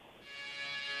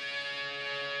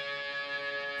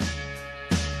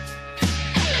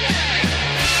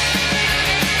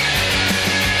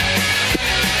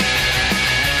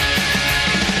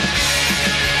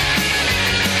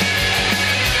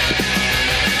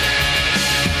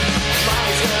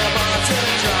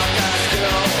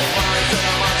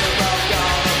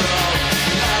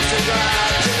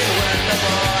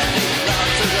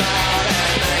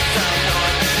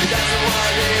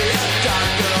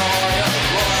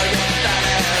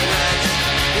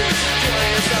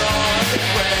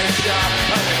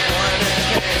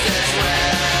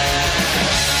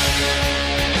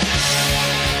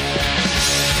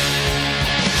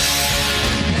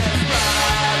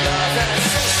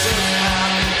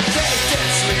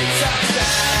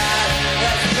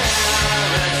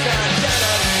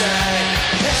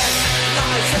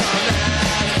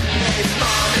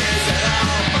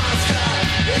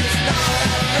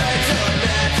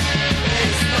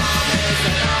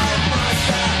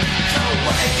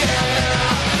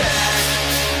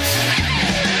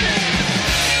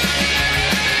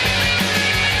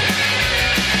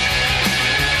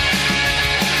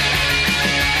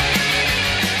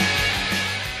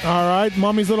 All right,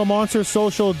 Mommy's Little Monster,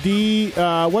 Social D.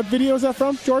 What video is that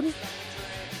from, Jordan?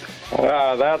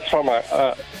 That's from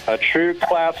a true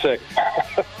classic.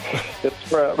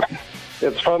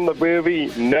 It's from the movie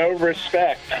No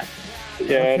Respect.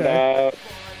 And Okay.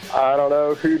 I don't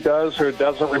know who does or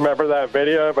doesn't remember that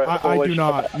video, but I do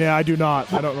not. Yeah, I do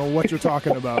not. I don't know what you're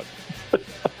talking about.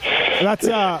 That's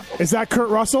is that Kurt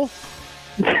Russell?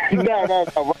 No.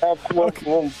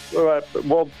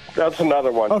 Well, that's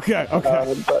another one. Okay.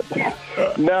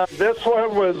 No, this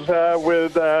one was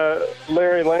with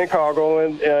Larry Linkogle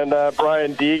and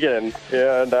Brian Deegan,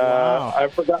 and Wow.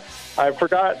 I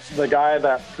forgot the guy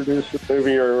that produced the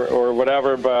movie or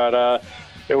whatever, but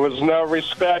it was No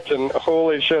Respect, and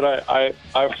holy shit, I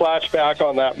flash back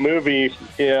on that movie,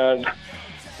 and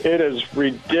it is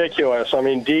ridiculous. I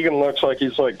mean, Deegan looks like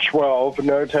he's like 12,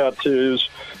 no tattoos.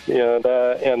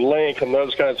 And Link and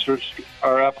those guys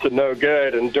are up to no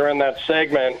good. And during that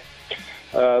segment,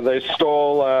 they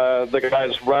stole the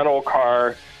guy's rental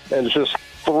car and just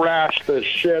thrashed the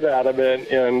shit out of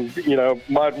it, and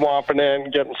mud whomping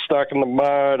in, getting stuck in the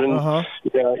mud, and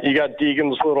you got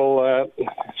Deegan's little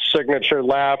signature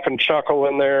laugh and chuckle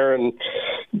in there, and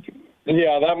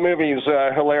yeah, that movie's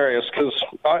hilarious because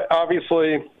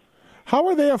obviously. How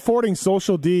are they affording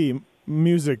Social D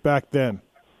music back then?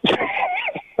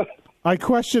 I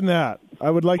question that.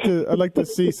 I'd like to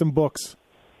see some books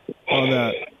on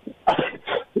that.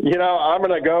 I'm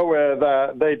going to go with,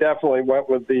 they definitely went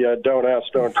with the Don't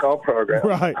Ask, Don't Tell program.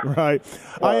 Right.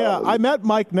 I met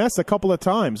Mike Ness a couple of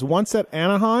times. Once at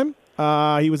Anaheim.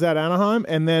 He was at Anaheim.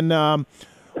 And then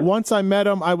once I met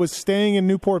him, I was staying in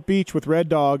Newport Beach with Red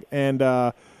Dog and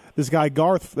this guy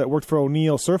Garth that worked for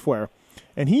O'Neill Surfwear.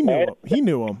 And he knew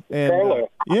him. And, Tarlo.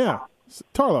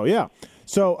 Tarlo, yeah.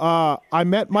 So I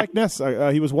met Mike Ness.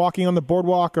 He was walking on the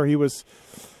boardwalk, or he was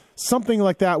something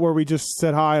like that, where we just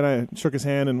said hi and I shook his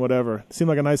hand and whatever. Seemed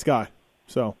like a nice guy.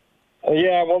 So.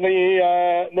 Yeah, well,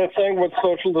 the thing with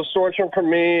Social Distortion for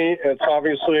me, it's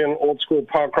obviously an old school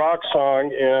punk rock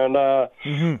song, and I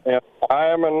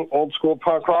am an old school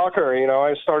punk rocker.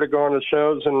 I started going to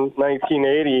shows in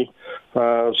 1980,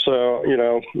 so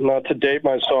not to date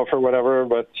myself or whatever,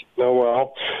 but oh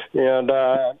well. And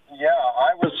I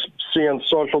was seeing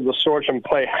Social Distortion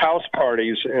play house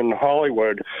parties in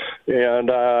Hollywood,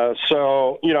 and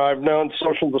so I've known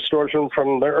Social Distortion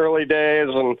from the early days,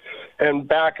 and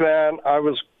back then I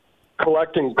was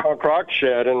collecting punk rock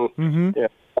shit, and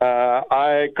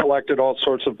I collected all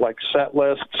sorts of like set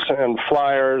lists and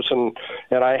flyers, and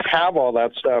I have all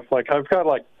that stuff. Like I've got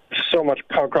like so much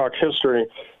punk rock history,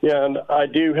 and I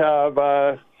do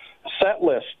have set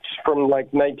lists from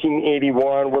like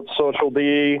 1981 with Social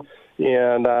D,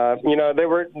 and they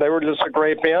were just a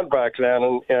great band back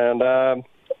then, and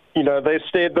they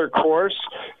stayed their course.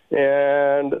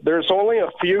 And there's only a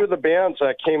few of the bands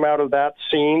that came out of that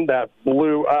scene that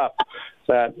blew up,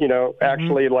 that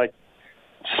actually like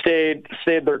stayed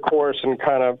their course and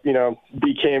kind of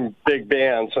became big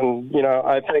bands. And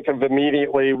I think of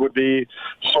immediately would be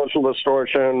Social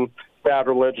Distortion, Bad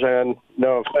Religion,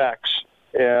 No Effects,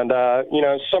 and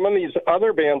some of these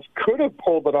other bands could have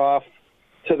pulled it off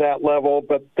to that level,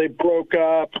 but they broke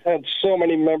up, had so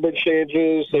many member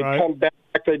changes. They come back,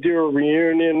 they do a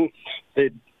reunion, they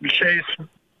chase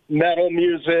metal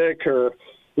music, or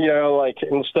like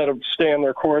instead of staying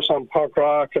their course on punk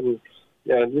rock, and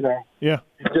it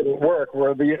didn't work.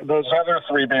 Where those other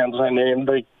three bands I named,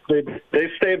 they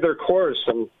stayed their course,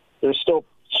 and they're still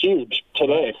huge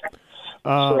today.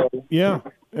 I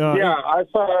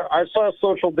saw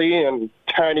Social D in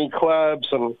tiny clubs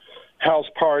and house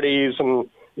parties, and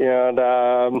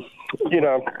they're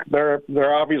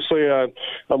obviously a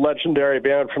legendary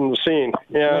band from the scene.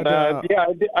 And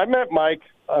I met Mike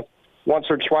once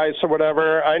or twice or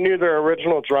whatever. I knew their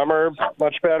original drummer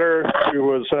much better, who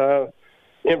was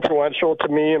influential to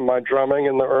me in my drumming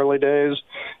in the early days.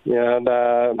 And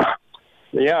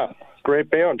great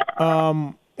band.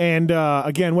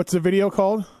 Again, what's the video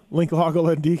called? Link,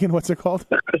 Hoggle, and Deacon. What's it called?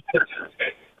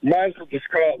 Might as well just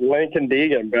call it Link and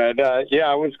Deacon, but it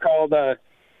was called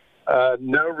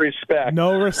No Respect.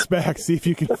 No Respect. See if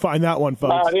you can find that one,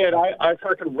 folks. I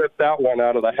fucking whipped that one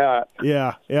out of the hat.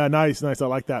 Yeah, nice. I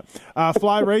like that.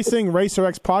 Fly Racing, Racer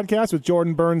X podcast with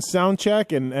Jordan Burns,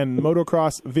 Soundcheck, and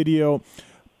motocross video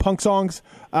punk songs.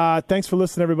 Thanks for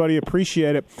listening, everybody.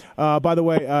 Appreciate it. By the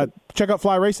way, check out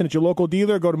Fly Racing at your local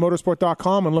dealer. Go to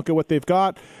motorsport.com and look at what they've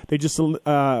got. They just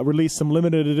released some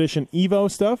limited edition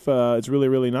Evo stuff. It's really,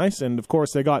 really nice. And, of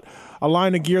course, they got a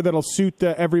line of gear that'll suit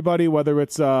everybody, whether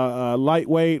it's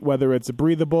lightweight, whether it's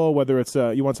breathable, whether it's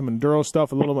you want some enduro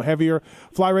stuff, a little more heavier.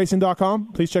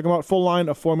 FlyRacing.com. Please check them out. Full line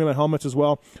of Formula helmets as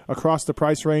well across the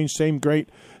price range. Same great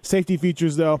safety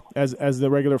features, though, as the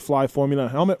regular Fly Formula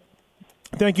helmet.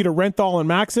 Thank you to Renthal and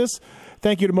Maxxis.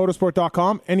 Thank you to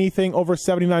motorsport.com. Anything over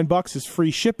 $79 is free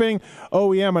shipping.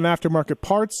 OEM and aftermarket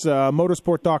parts.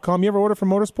 Motorsport.com. You ever order from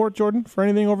Motorsport, Jordan, for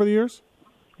anything over the years?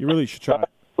 You really should try it.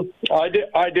 I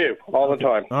do all the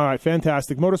time. All right,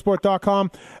 fantastic. Motorsport.com.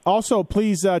 Also,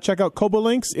 please check out Koba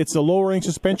Links. It's a lowering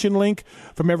suspension link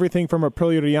from everything from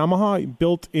Aprilia to Yamaha,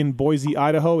 built in Boise,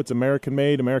 Idaho. It's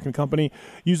American-made, American company.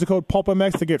 Use the code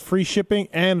PulpMX to get free shipping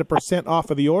and 1% off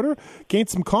of the order. Gain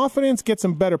some confidence, get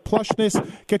some better plushness,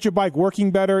 get your bike working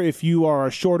better if you are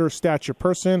a shorter stature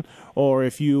person, or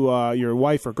if your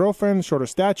wife or girlfriend, shorter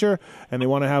stature, and they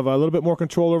want to have a little bit more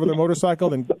control over their motorcycle,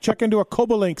 then check into a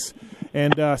Koba Links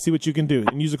and see what you can do.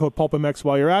 And use the code PulpMX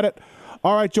while you're at it.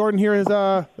 All right, Jordan, here is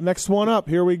the next one up.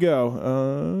 Here we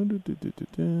go.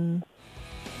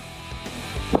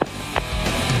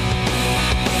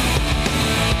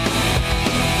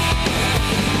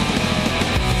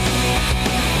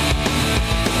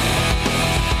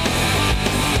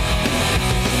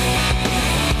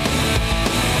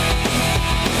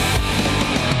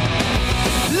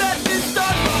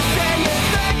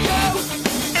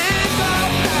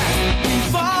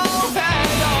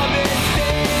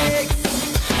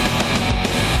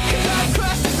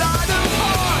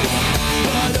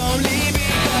 Only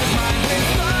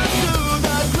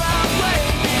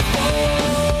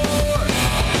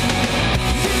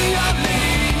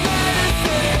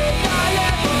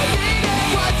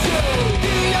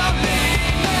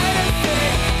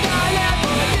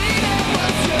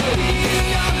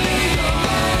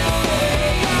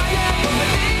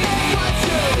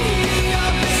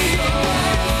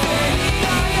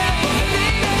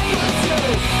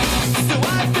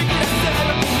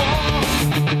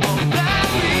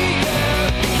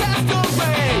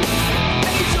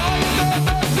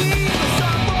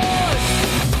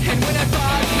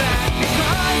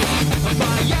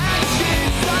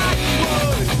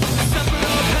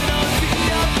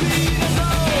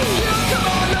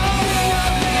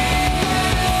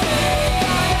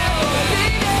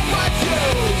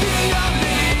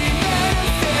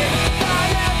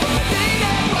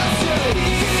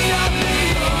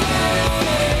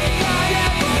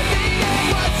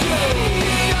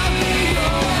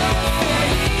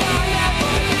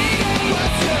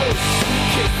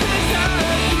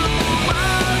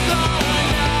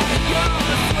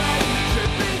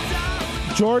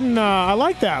Jordan, I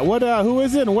like that. What? Who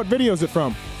is it, and what video is it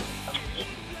from?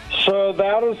 So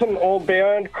that is an old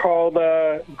band called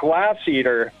Glass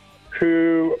Eater,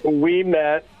 who we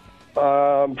met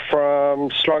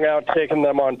from Strung Out taking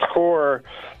them on tour.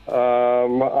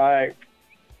 I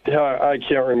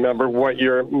can't remember what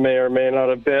year it may or may not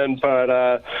have been,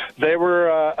 but they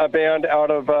were a band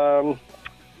out of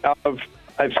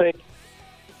I think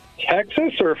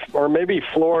Texas or maybe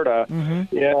Florida, and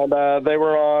they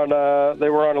were on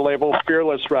a label,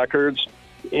 Fearless Records,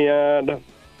 and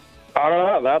I don't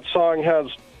know, that song has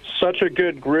such a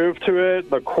good groove to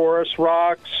it. The chorus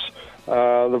rocks,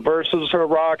 the verses are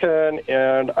rocking,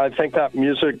 and I think that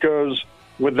music goes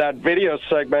with that video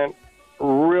segment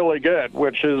really good,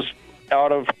 which is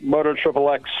out of Moto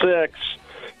XXX,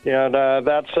 and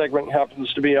that segment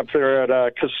happens to be up there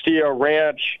at Castillo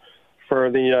Ranch for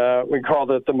the we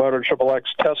called it the Moto XXX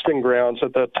testing grounds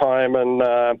at that time, and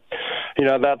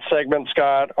that segment's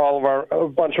got a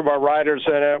bunch of our riders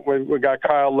in it. We got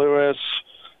Kyle Lewis,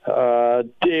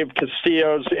 Dave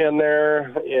Castillo's in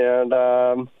there,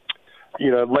 and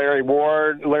Larry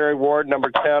Ward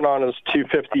number 10 on his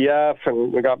 250F,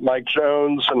 and we got Mike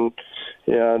Jones, and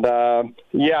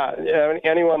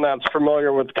anyone that's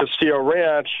familiar with Castillo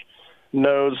Ranch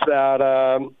knows that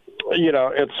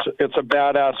it's a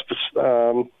badass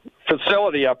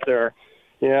facility up there.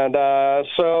 And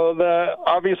so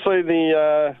obviously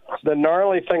the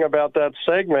gnarly thing about that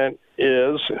segment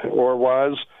was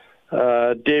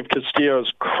Dave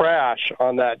Castillo's crash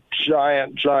on that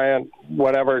giant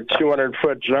whatever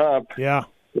 200-foot jump. Yeah.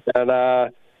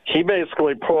 And he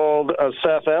basically pulled a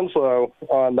Seth Enslow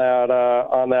on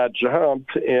that jump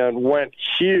and went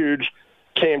huge,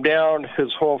 came down,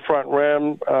 his whole front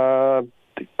rim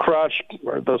crushed,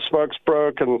 or the spokes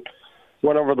broke, and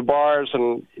went over the bars,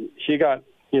 and he got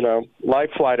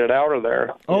life flighted out of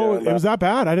there. Oh, and, it was that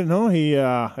bad? I didn't know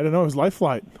I didn't know it was life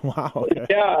flight. Wow. Okay.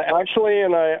 Yeah, actually,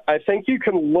 and I think you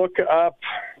can look up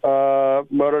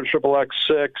Moto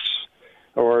XXX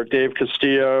or Dave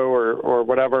Castillo or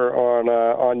whatever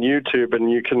on YouTube,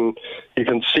 and you can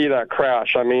see that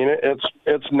crash. I mean,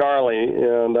 it's gnarly,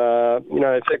 and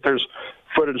I think there's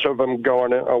footage of him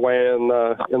going away in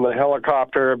the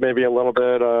helicopter, maybe a little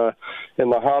bit in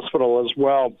the hospital as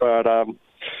well. But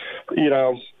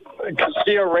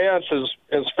Castillo Ranch is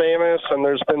famous, and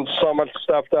there's been so much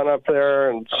stuff done up there,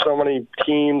 and so many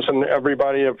teams and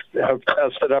everybody have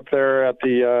tested up there at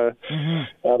the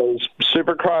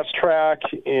Supercross track.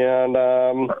 And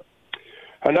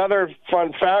another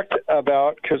fun fact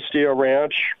about Castillo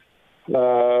Ranch,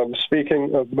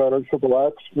 speaking of Moto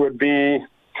XXX, would be,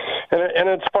 and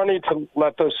it's funny to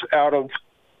let this out of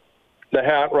the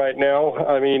hat right now.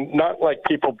 I mean, not like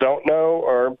people don't know,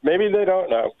 or maybe they don't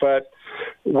know, but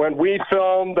when we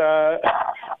filmed Moto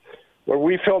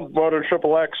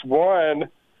XXX1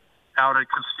 out at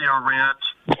Castillo Ranch,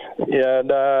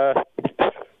 and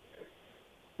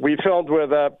we filmed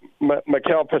with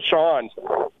Mikel Pichon,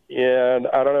 and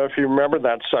I don't know if you remember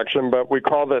that section, but we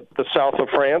called it the South of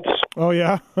France. Oh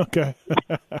yeah, okay.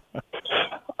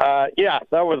 Yeah,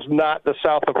 that was not the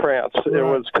South of France. Right. It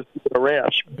was Castillo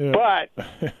Ranch. Yeah. But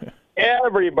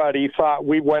everybody thought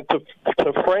we went to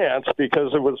France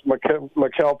because it was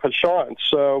Mikel Pichon.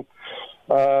 So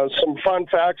some fun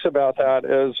facts about that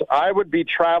is I would be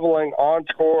traveling on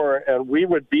tour, and we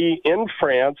would be in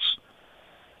France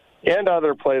and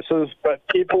other places, but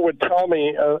people would tell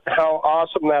me how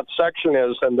awesome that section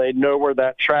is, and they know where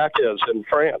that track is in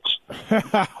France.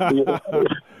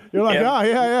 You're like,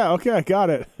 yeah, okay, got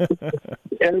it.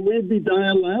 And we'd be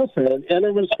dying laughing. And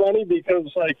it was funny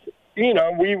because,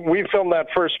 we filmed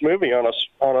that first movie on a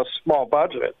small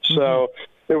budget. So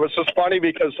it was just funny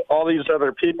because all these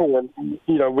other people were,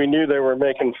 we knew they were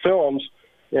making films,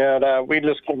 and we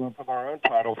just came up with our own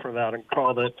title for that and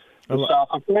called it The South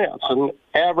of France. And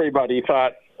everybody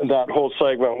thought that whole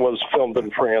segment was filmed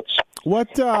in France.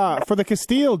 What, for the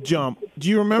Castillo jump, do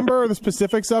you remember the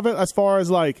specifics of it as far as,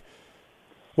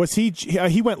 was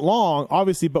he went long,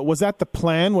 obviously, but was that the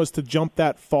plan, was to jump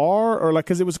that far? Or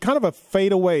because it was kind of a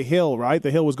fadeaway hill, right?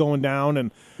 The hill was going down.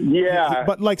 And yeah.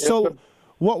 But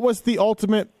what was the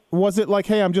ultimate, was it like,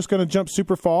 hey, I'm just going to jump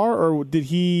super far, or did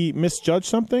he misjudge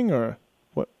something, or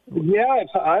what? Yeah,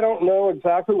 I don't know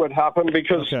exactly what happened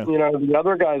because, the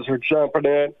other guys are jumping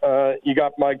it. You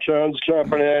got Mike Jones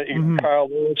jumping it. You got Kyle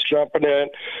Lewis jumping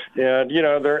it. And,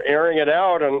 they're airing it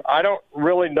out. And I don't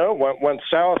really know what went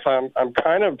south. I'm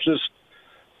kind of just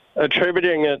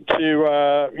attributing it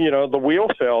to, the wheel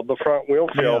field, the front wheel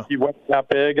field. He went that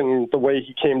big, and the way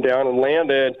he came down and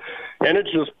landed, and it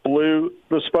just blew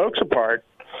the spokes apart.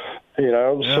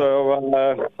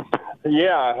 So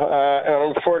Yeah,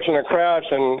 an unfortunate crash,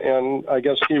 and I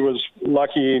guess he was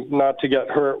lucky not to get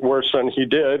hurt worse than he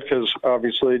did, because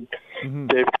obviously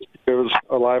Dave was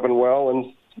alive and well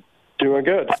and doing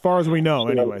good. As far as we know,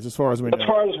 anyways. As far as we know. As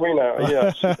far as we know,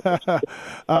 yes.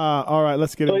 All right,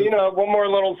 let's get into it. One more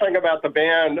little thing about the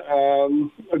band,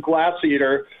 Glass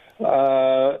Eater.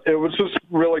 It was just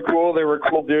really cool. They were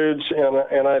cool dudes,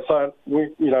 and I thought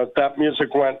that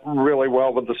music went really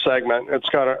well with the segment. It's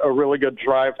got a really good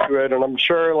drive to it, and I'm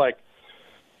sure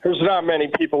there's not many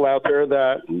people out there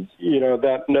that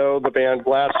that know the band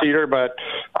Glass Eater, but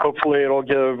hopefully it'll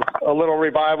give a little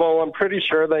revival. I'm pretty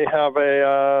sure they have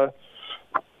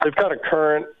they've got a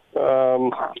current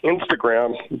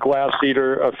Instagram, Glass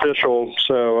Eater Official,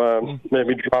 so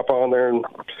maybe drop on there and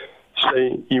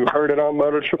say you heard it on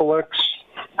Moto XXX.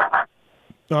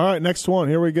 All right, next one.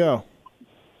 Here we go.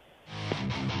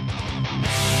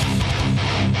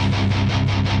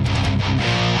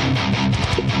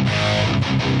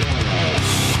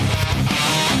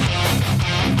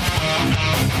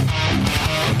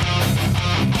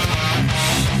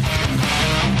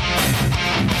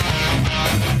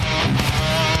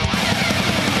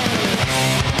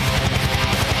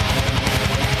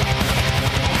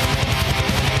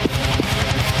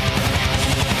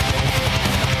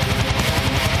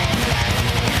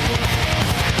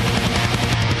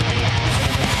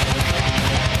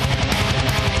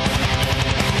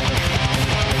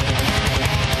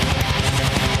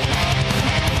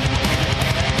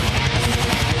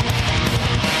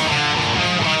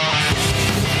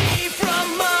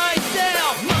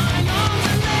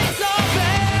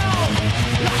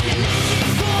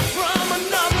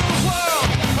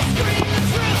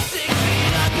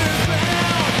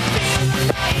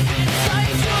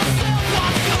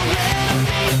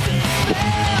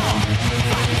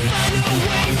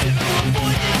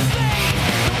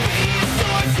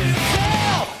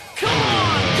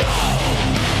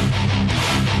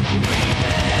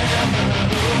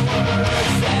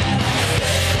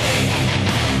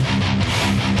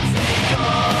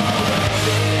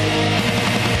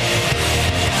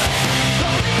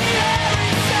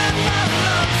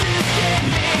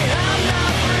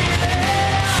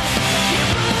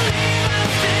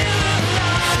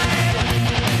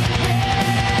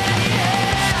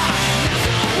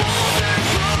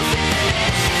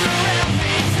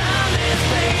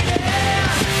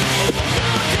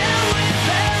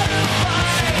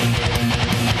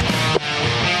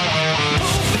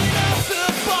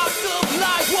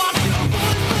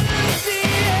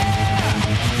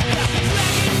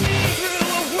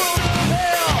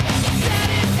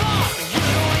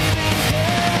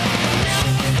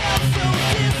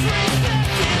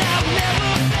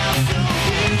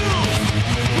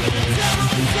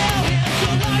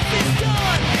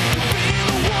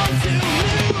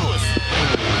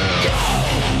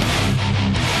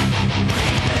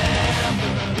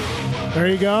 There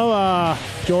you go,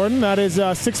 Jordan. That is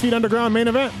 6 Feet Underground main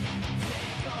event.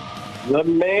 The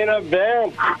main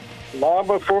event. Long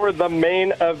before the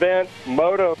main event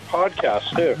Moto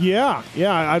podcast, too. Yeah.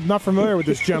 I'm not familiar with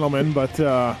this gentleman, but,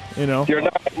 You're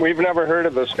not. We've never heard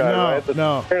of this guy, right?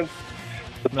 No. The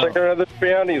singer of this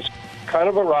band, he's kind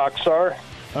of a rock star.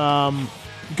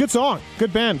 Good song.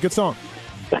 Good band. Good song.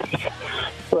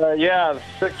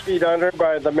 6 Feet Under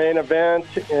by the main event,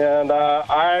 and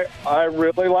I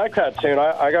really like that tune.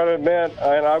 I got to admit,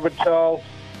 and I would tell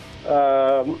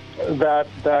that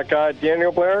guy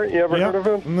Daniel Blair. You ever heard of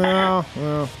him? No.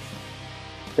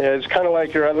 Yeah, he's kind of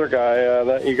like your other guy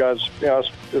that you guys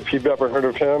asked if you've ever heard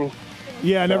of him.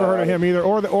 Yeah, I never heard of him either,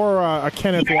 or a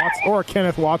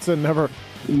Kenneth Watson,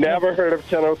 Never heard of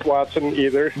Kenneth Watson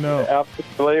either. No,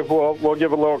 absolutely. We'll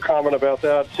give a little comment about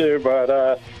that too,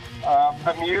 but.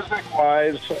 The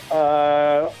music-wise,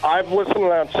 I've listened to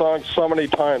that song so many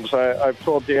times. I've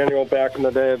told Daniel back in the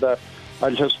day that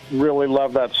I just really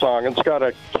love that song. It's got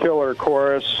a killer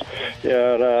chorus,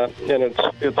 and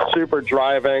it's super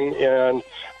driving, and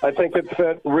I think it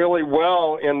fit really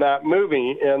well in that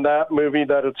movie. And that movie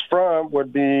that it's from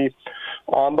would be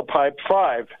On the Pipe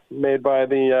 5, made by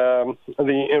the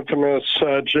infamous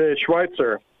Jay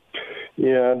Schweitzer.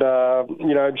 And,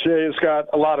 Jay's got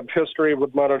a lot of history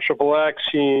with Moto XXX.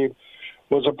 He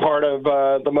was a part of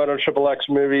the Moto XXX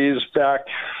movies back,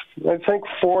 I think,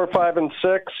 4, 5, and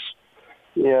 6.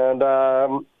 And,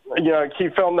 he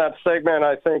filmed that segment,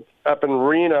 I think, up in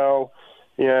Reno.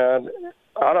 And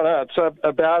I don't know, it's a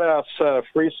badass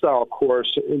freestyle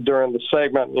course during the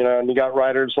segment, and you got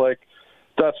writers like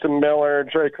Dustin Miller,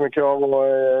 Drake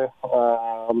McElroy,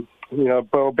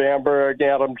 Bo Bamberg,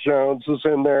 Adam Jones is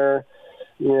in there.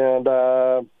 And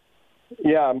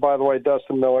Yeah, and by the way,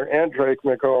 Dustin Miller and Drake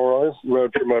McElroy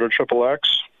rode for Moto Triple X.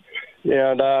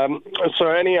 And so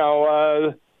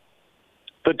anyhow,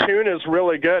 the tune is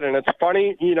really good. And it's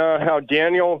funny, how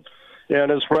Daniel and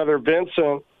his brother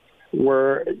Vincent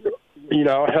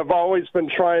have always been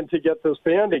trying to get this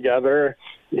band together.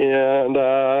 And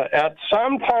at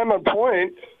some time and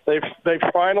point, they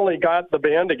finally got the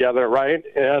band together, right?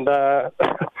 And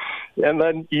and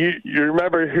then you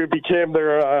remember who became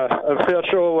their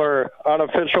official or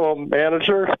unofficial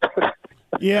manager?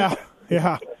 Yeah.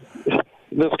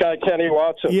 This guy Kenny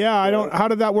Watson. Yeah, I don't. How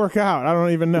did that work out? I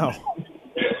don't even know.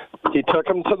 He took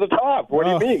him to the top. What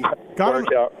do you mean? Got him.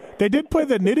 They did play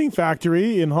the Knitting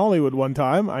Factory in Hollywood one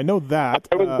time. I know that.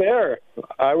 I was there.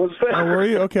 Oh, were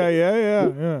you? Okay,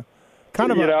 yeah.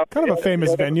 Kind of a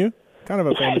famous venue.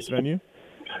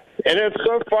 And it's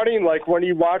so funny, like when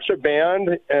you watch a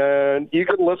band and you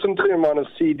can listen to them on a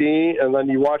CD, and then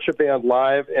you watch a band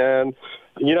live, and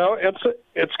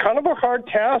it's kind of a hard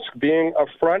task being a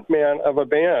front man of a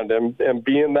band and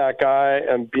being that guy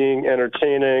and being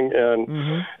entertaining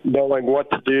and knowing what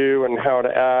to do and how to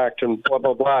act and blah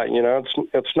blah blah.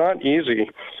 It's not easy,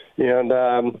 and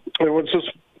it was just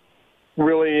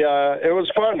really it was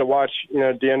fun to watch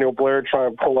Daniel Blair try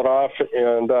and pull it off.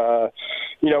 And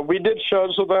we did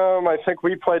shows with them. I think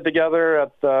we played together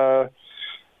at the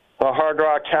Hard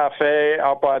Rock Cafe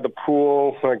out by the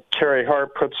pool. Like Carrie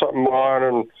Hart put something on,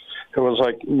 and it was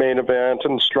like main event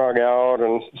and Strung Out,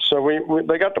 and so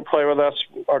they got to play with us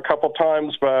a couple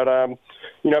times. But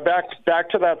back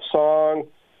to that song,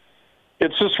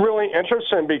 it's just really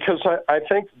interesting because I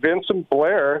think Vincent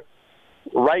Blair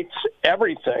writes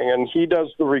everything, and he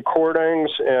does the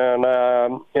recordings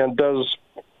and does.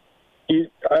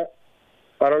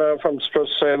 I don't know if I'm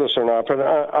supposed to say this or not, but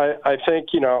I think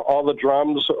all the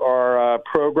drums are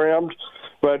programmed.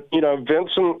 But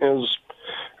Vincent is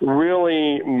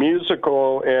really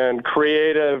musical and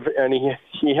creative, and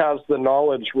he has the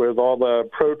knowledge with all the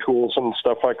Pro Tools and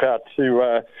stuff like that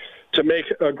to make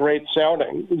a great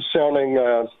sounding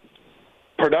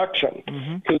production.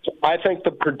 Because I think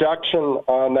the production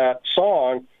on that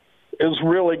song is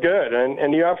really good,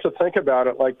 and you have to think about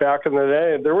it. Like back in the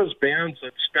day, there was bands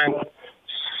that spent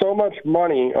so much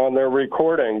money on their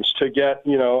recordings to get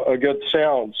a good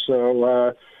sound.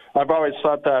 So I've always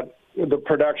thought that the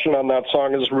production on that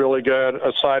song is really good,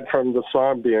 aside from the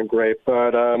song being great.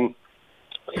 But a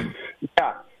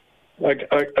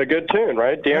good tune,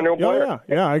 right? Daniel Blair.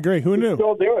 Yeah, I agree. Who knew? He's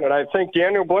still doing it. I think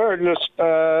Daniel Blair just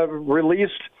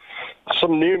released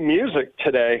some new music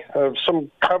today,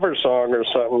 some cover song or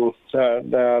something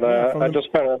that I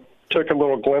just kind of took a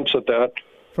little glimpse at that.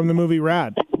 From the movie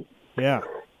Rad. Yeah.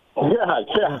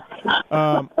 Yeah.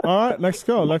 All right, next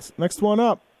one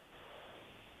up.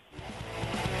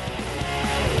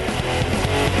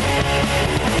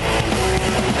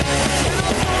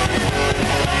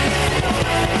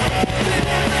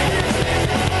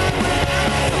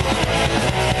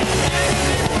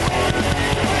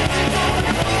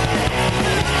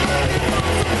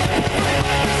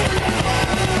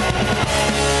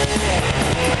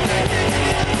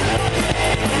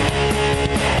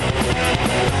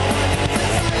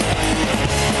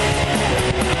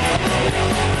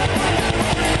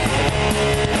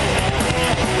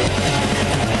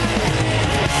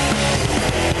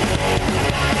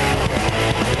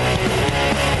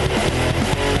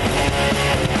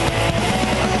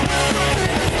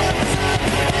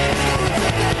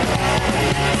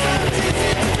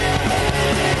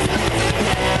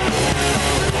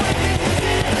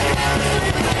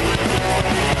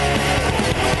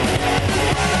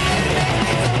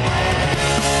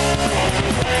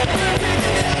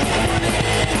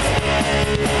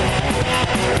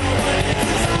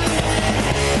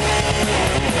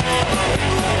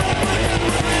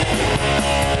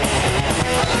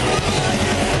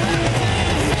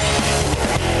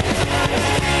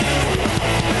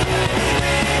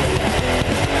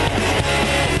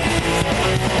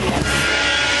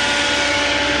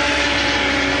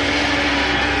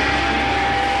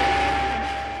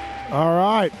 All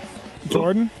right,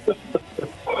 Jordan.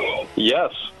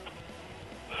 Yes.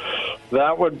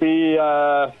 That would be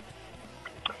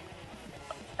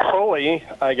pulley,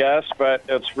 I guess, but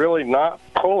it's really not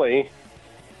pulley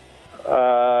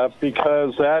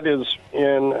because that is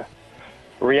in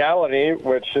reality,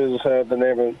 which is the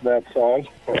name of that song.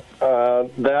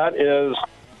 That is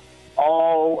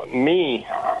all me,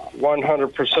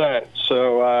 100%.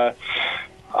 So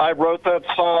I wrote that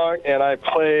song, and I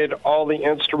played all the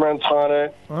instruments on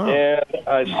it, and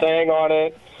I sang on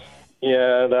it,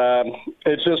 and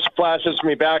it just flashes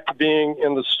me back to being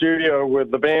in the studio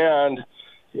with the band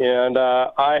And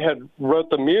I had wrote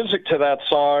the music to that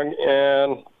song,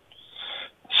 and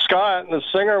Scott, the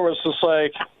singer, was just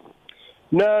like,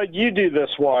 no, you do this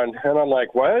one. And I'm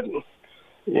like, what?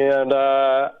 And,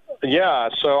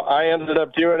 so I ended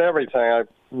up doing everything. I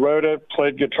wrote it,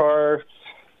 played guitar,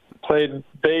 played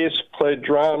bass, played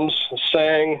drums,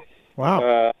 sang.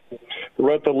 Wow.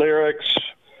 Wrote the lyrics,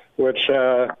 which,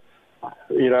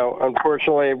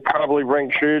 unfortunately probably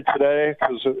ring true today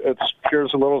because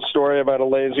here's a little story about a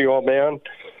lazy old man.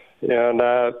 And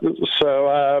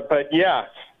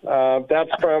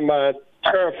that's from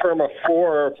Terra Firma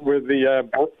 4 with the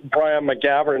Brian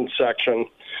McGavran section.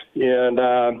 And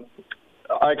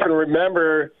I can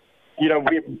remember,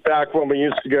 back when we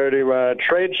used to go to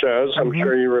trade shows, I'm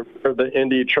sure you remember the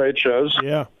indie trade shows.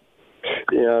 Yeah.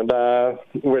 And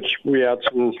which we had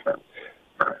some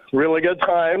really good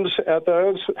times at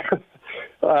those.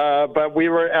 But we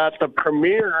were at the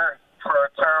premiere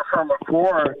for Terra Firma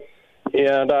 4,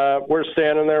 and we're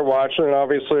standing there watching, and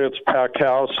obviously it's a packed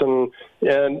house, and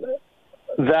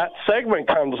that segment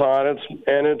comes on,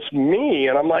 it's me,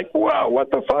 and I'm like, whoa,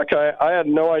 what the fuck? I had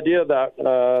no idea that.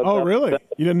 Really?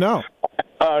 You didn't know?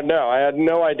 No, I had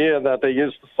no idea that they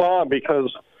used the song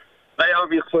because they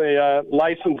obviously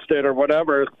licensed it or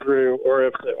whatever through, or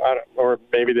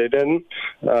maybe they didn't,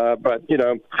 but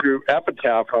through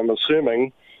Epitaph, I'm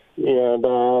assuming, and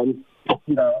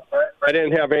I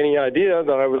didn't have any idea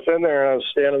that I was in there, and I was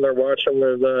standing there watching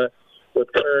with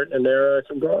Kurt and Eric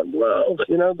and going, well,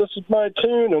 this is my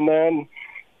tune. And then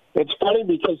it's funny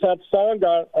because that song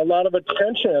got a lot of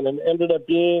attention and ended up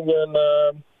being in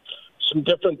some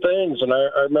different things. And I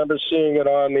remember seeing it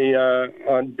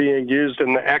on being used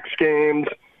in the X Games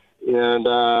and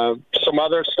some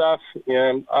other stuff.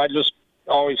 And I just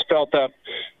always felt that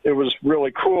it was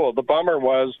really cool. The bummer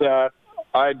was that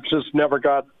I just never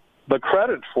got the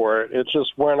credit for it. It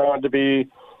just went on to be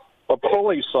a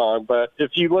pulley song. But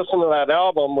if you listen to that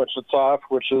album, which it's off,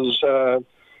 which is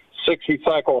 60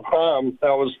 Cycle Hum,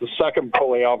 that was the second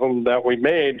pulley album that we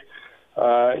made,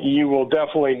 you will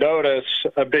definitely notice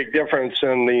a big difference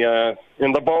in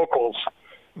the vocals,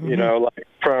 like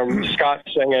from Scott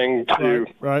singing to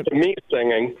me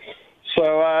singing.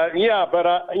 So, but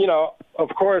of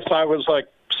course I was like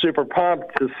super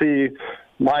pumped to see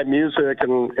my music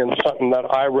and something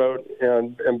that I wrote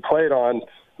and played on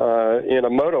in a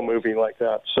Moto movie like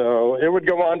that. So it would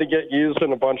go on to get used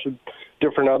in a bunch of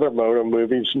different other Moto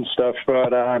movies and stuff.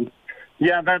 But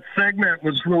that segment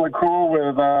was really cool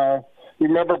with, you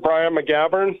remember Brian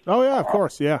McGavran? Oh yeah, of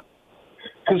course, yeah.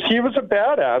 Because he was a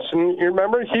badass, and you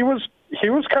remember he was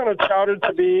kind of touted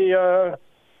to be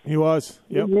he was,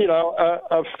 yep.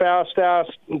 A fast-ass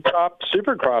top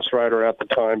supercross rider at the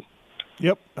time.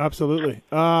 Yep, absolutely.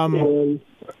 I'm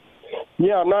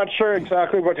not sure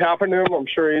exactly what happened to him. I'm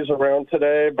sure he's around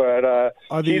today, but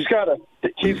he's got a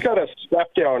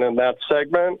step down in that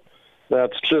segment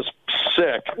that's just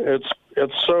sick.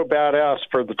 It's so badass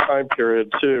for the time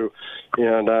period too,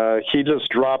 and he just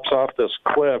drops off this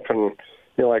cliff, and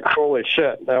you're like, holy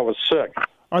shit, that was sick.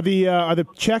 Are the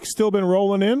checks still been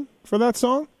rolling in for that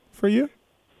song for you?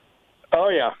 Oh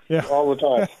yeah, all the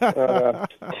time.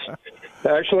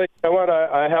 Actually, you know what?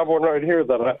 I have one right here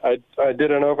that I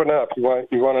didn't open up. You want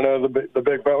to know the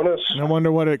big bonus? I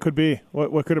wonder what it could be.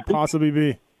 What could it possibly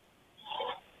be?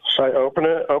 Should I open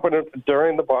it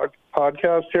during the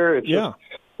podcast here? It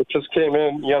just came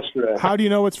in yesterday. How do you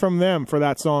know it's from them for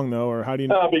that song, though, or how do you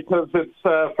know? Because it's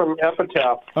from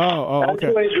Epitaph. Oh, okay.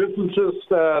 Actually, this is just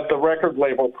the record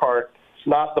label part,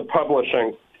 not the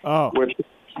publishing. Oh.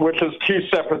 Which is two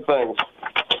separate things.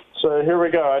 So here we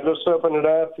go. I just opened it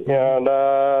up, and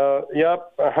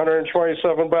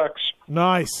 $127.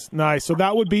 Nice. So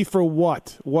that would be for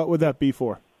what? What would that be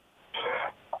for?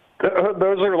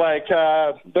 Those are like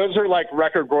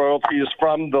record royalties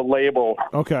from the label.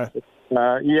 Okay.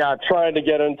 Trying to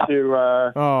get into.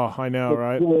 I know,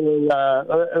 right?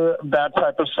 That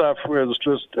type of stuff was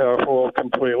just a whole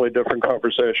completely different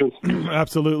conversation.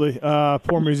 Absolutely.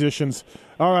 Poor musicians.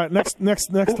 All right, next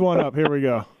one up. Here we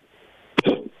go.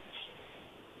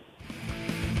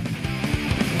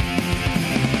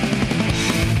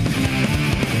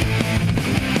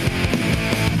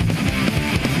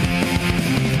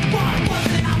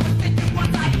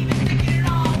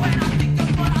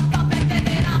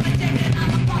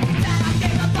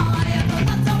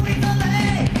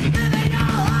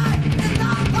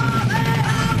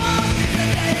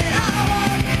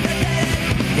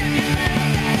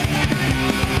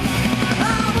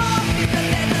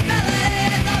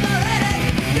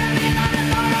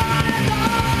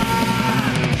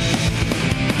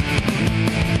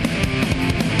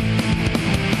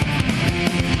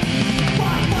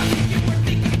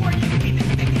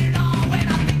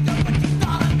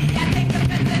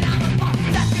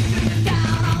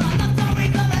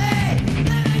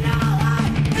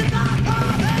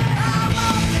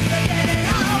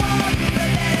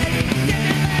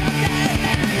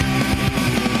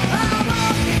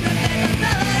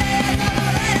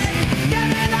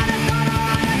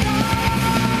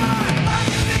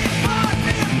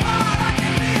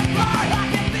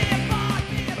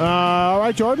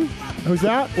 right, Jordan? Who's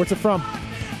that? What's it from?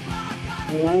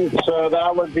 So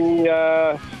that would be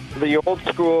the old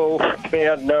school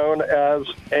band known as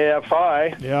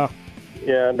AFI. Yeah.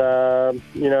 And,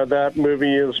 that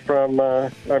movie is from,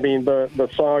 the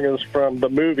song is from the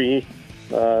movie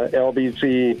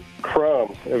LBZ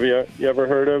Chrome. Have you ever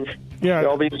heard of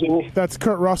LBZ? That's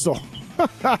Kurt Russell.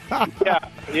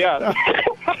 Yeah.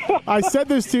 I said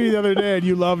this to you the other day, and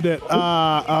you loved it.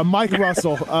 Mike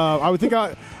Russell. I think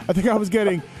I was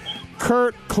getting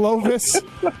Kurt Clovis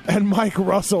and Mike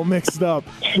Russell mixed up.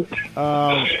 Dude,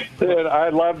 I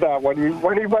love that.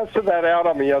 When he busted that out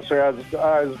on me yesterday,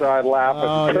 I was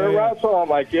laughing. Kurt Russell. I'm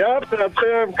like, yep, that's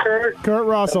him, Kurt. Kurt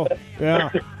Russell. Yeah.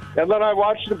 And then I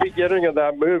watched the beginning of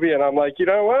that movie, and I'm like, you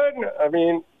know what? I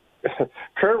mean,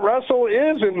 Kurt Russell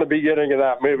is in the beginning of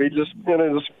that movie, just in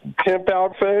his pimp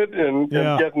outfit and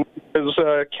getting his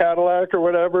Cadillac or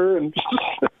whatever. And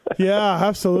yeah,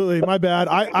 absolutely. My bad.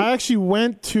 I actually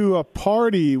went to a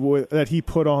party that he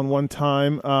put on one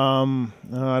time.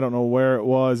 I don't know where it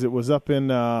was. It was up in...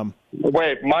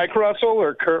 Wait, Mike Russell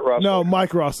or Kurt Russell? No,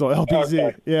 Mike Russell, LBZ.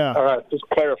 Okay. Yeah. All right, just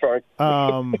clarifying.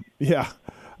 Yeah.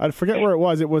 I forget where it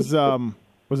was. It was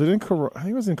it in Corona? I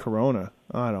think it was in Corona.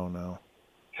 I don't know.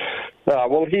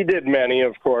 Well, he did many,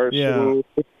 of course. Yeah.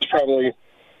 It's probably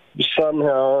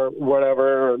somehow or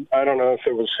whatever. I don't know if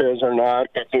it was his or not,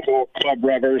 but the whole Club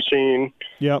Rubber scene.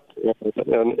 Yep.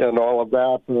 And all of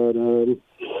that.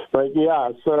 But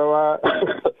yeah, so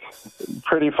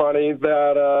pretty funny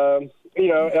that,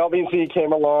 LBC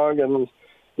came along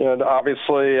and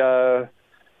obviously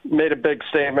made a big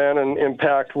statement and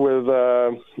impact with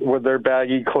their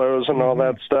baggy clothes and all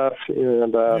that stuff.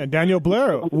 And Daniel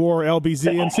Blair wore LBZ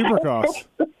in Supercross.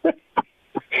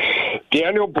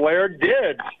 Daniel Blair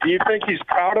did. Do you think he's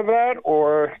proud of that,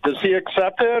 or does he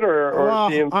accept it, or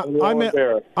is he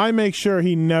I make sure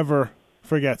he never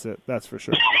forgets it. That's for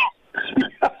sure.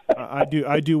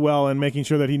 I do well in making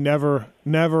sure that he never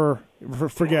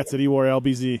forgets that he wore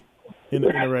LBZ in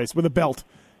the race with a belt.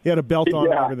 He had a belt on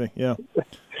and everything. Yeah.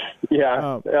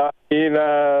 Yeah,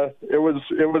 it was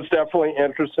definitely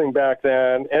interesting back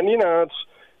then, and it's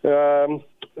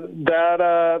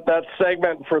that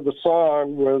segment for the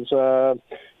song was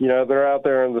they're out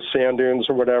there in the sand dunes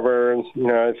or whatever, and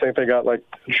I think they got like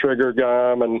Trigger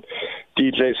Gum and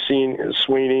DJ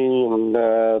Sweeney and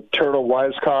Turtle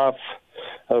Weiskopf.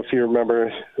 If you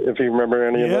remember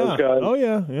any of those guys. Oh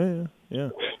yeah.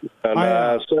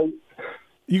 And so.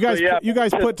 You guys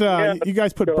put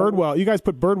Birdwell. You guys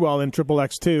put Birdwell in Triple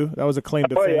X too. That was a claim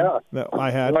to fame that I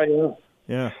had. Oh,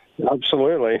 yeah,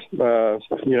 absolutely.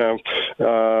 Ty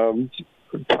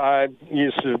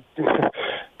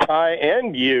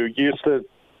and you used to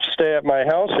stay at my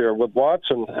house here with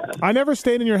Watson. I never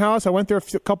stayed in your house. I went there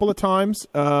a couple of times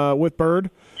with Bird,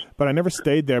 but I never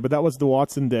stayed there. But that was the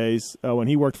Watson days when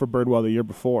he worked for Birdwell the year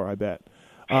before, I bet.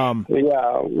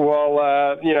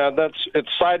 It's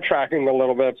sidetracking a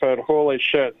little bit, but holy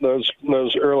shit, those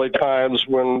early times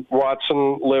when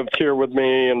Watson lived here with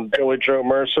me and Billy Joe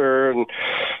Mercer, and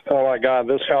oh my God,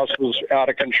 this house was out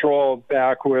of control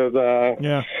back with guys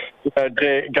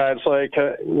like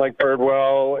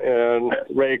Birdwell and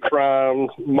Ray Crum,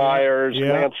 Myers,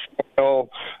 Lance Hill,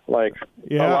 a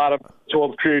lot of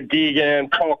old crew,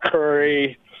 Deegan, Paul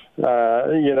Curry.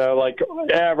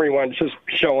 Everyone's just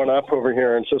showing up over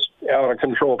here and just out of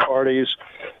control parties,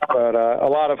 but a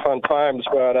lot of fun times.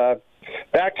 But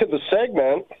back to the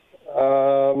segment,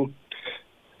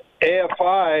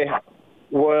 AFI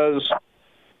was,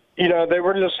 they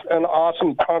were just an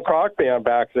awesome punk rock band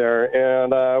back there,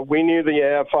 and we knew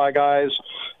the AFI guys,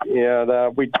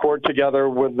 and we toured together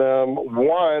with them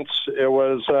once. It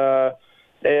was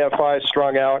AFI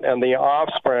Strung Out and the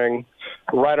Offspring,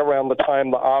 right around the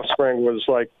time the Offspring was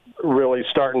really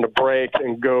starting to break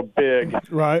and go big.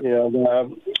 Right.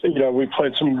 We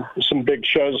played some big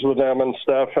shows with them and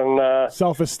stuff, and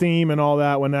Self-Esteem and all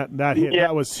that when that hit.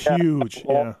 That was huge.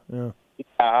 Yeah. The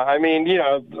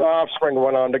Offspring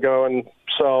went on to go and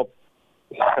sell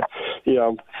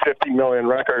 50 million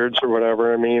records or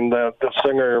whatever. I mean, the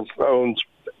singer owns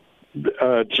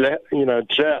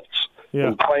jets.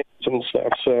 And planes and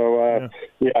stuff. So,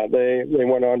 they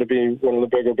went on to be one of the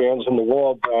bigger bands in the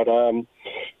world. But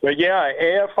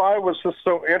AFI was just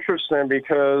so interesting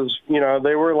because,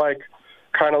 they were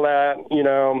kind of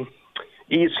that,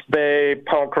 East Bay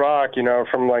punk rock,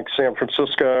 from San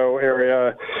Francisco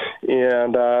area.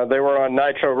 And they were on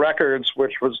Nitro Records,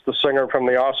 which was the singer from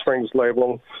the Offspring's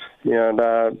label. And,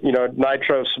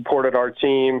 Nitro supported our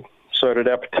team. So did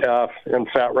Epitaph and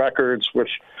Fat Records,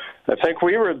 which I think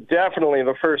we were definitely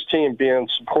the first team being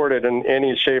supported in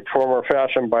any shape, form, or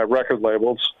fashion by record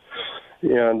labels.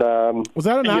 And was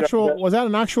that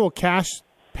an actual cash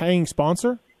paying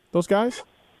sponsor? Those guys?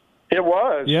 It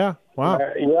was. Yeah. Wow.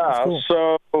 Yeah. Cool.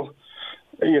 So,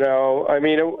 I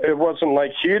mean, it wasn't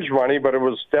like huge money, but it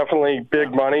was definitely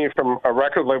big money from a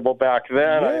record label back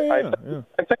then. I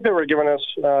think they were giving us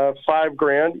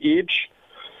 $5,000 each.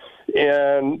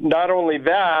 And not only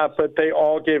that, but they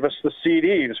all gave us the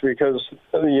CDs because,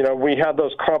 we had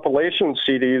those compilation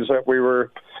CDs that we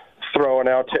were throwing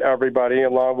out to everybody,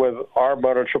 along with our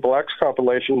Moto XXX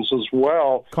compilations as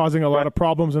well. Causing a lot of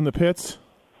problems in the pits?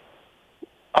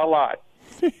 A lot.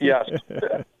 Yes,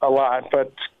 a lot.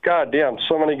 But, goddamn,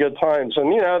 so many good times.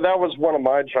 And, that was one of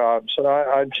my jobs. And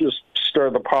I just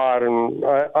stirred the pot. And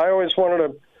I always wanted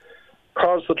to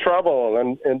cause the trouble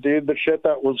and do the shit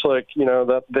that was like,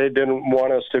 that they didn't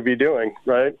want us to be doing,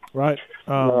 right? Right.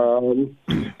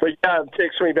 But, yeah, it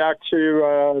takes me back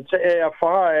to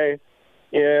AFI.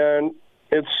 And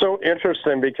it's so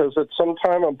interesting because at some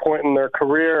time and point in their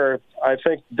career, I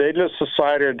think they just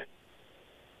decided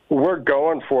we're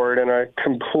going for it in a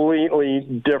completely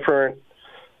different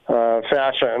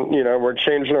fashion. We're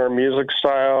changing our music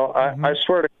style. Mm-hmm. I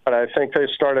swear to God, I think they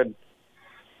started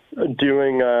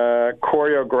doing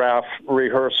choreograph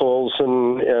rehearsals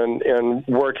and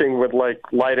working with like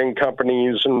lighting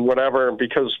companies and whatever,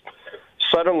 because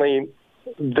suddenly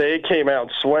they came out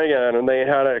swinging and they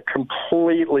had a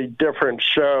completely different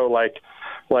show. Like,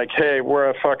 hey, we're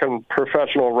a fucking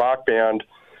professional rock band.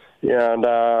 And,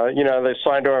 they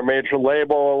signed to our major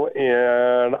label,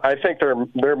 and I think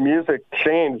their music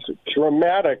changed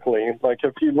dramatically. Like,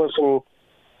 if you listen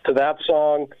to that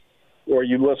song or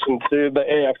you listen to the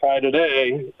AFI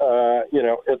today,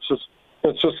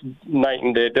 it's just night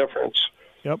and day difference.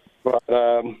 Yep. But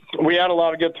we had a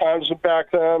lot of good times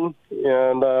back then,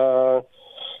 and,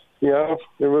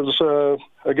 it was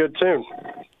a good tune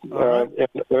and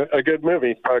a good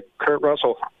movie by Kurt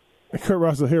Russell. Kurt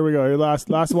Russell, here we go. Your last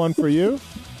one for you.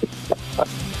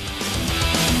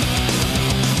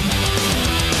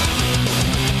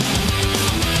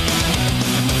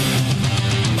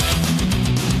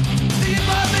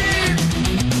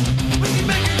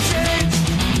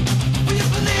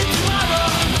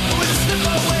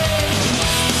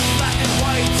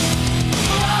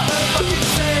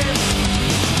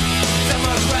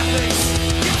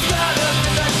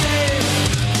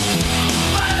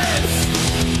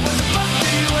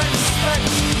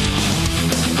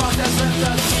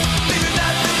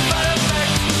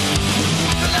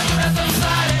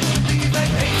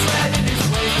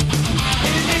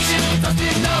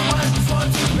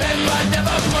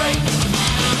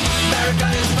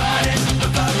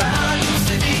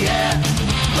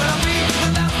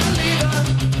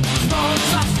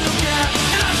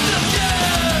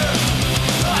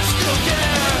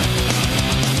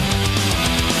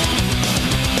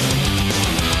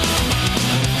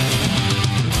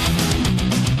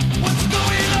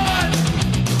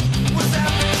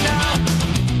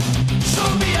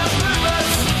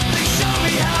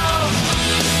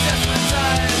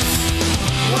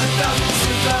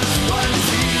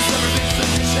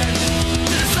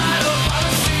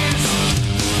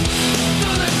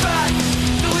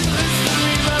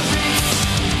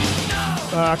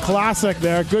 Classic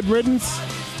there. Good Riddance.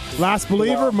 Last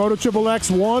Believer, Moto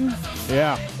XXX 1.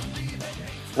 Yeah.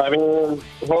 I mean,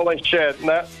 holy shit.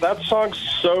 That song's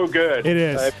so good. It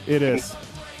is. It is.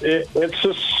 It's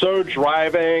just so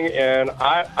driving, and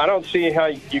I don't see how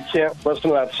you can't listen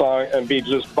to that song and be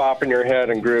just bopping your head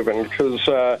and grooving, because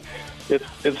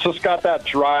it's just got that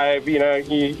drive.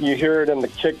 You hear it in the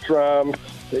kick drum.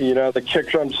 The kick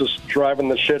drum's just driving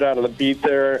the shit out of the beat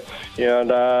there,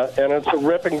 and it's a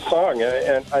ripping song,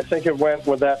 and I think it went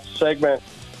with that segment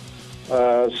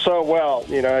so well.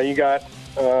 You got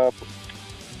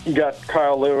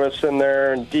Kyle Lewis in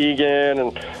there, and Deegan,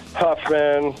 and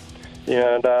Huffman,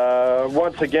 and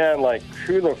once again, like,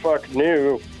 who the fuck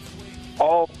knew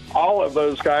all of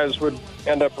those guys would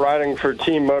end up riding for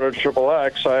Team Moto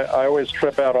XXX. I always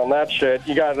trip out on that shit.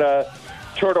 You got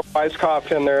Turtle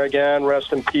Weiskopf in there again,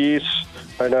 rest in peace.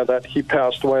 I know that he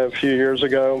passed away a few years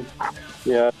ago.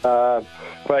 Yeah,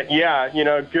 but yeah,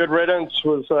 Good Riddance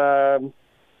was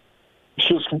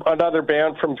just another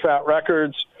band from Fat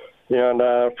Records and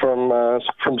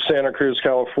from Santa Cruz,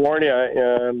 California.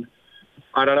 And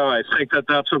I don't know, I think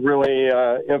that's a really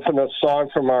infamous song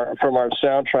from our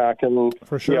soundtrack. And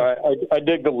for sure, I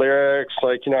dig the lyrics,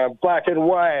 like, black and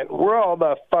white, we're all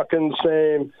the fucking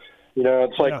same.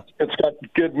 It's like, It's got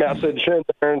good message in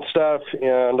there and stuff.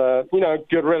 And,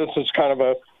 Good Riddance is kind of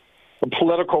a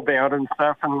political band and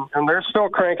stuff. And they're still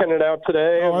cranking it out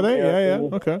today. Oh, are they? Yeah.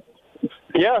 Okay.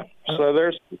 Yeah, so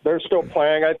they're still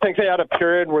playing. I think they had a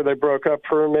period where they broke up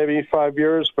for maybe 5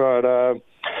 years, but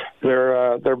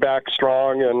they're back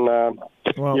strong, and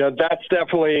yeah, that's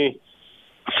definitely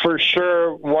for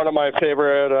sure one of my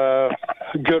favorite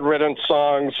Good Riddance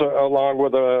songs, along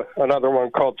with another one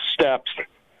called Steps.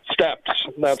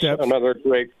 That's Steps. Another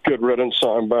great Good Riddance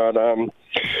song, but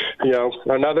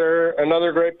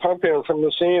another great punk band from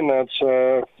the scene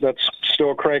that's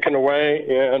still cranking away,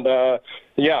 and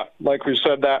yeah, like we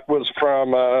said, that was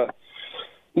from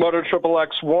Moto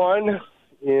XXX1,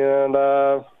 and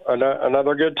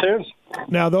another good tune.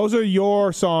 Now, those are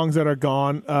your songs that are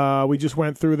gone. We just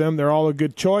went through them. They're all a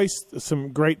good choice.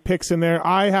 Some great picks in there.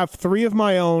 I have 3 of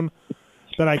my own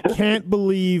that I can't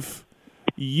believe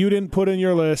you didn't put in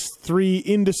your list. 3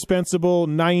 indispensable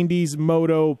 90s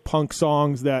Moto punk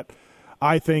songs that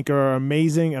I think are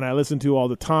amazing and I listen to all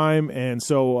the time. And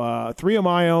so 3 of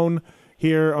my own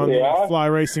here on the Fly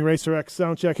Racing Racer X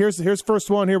Soundcheck. Here's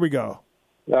first one. Here we go.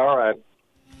 All right.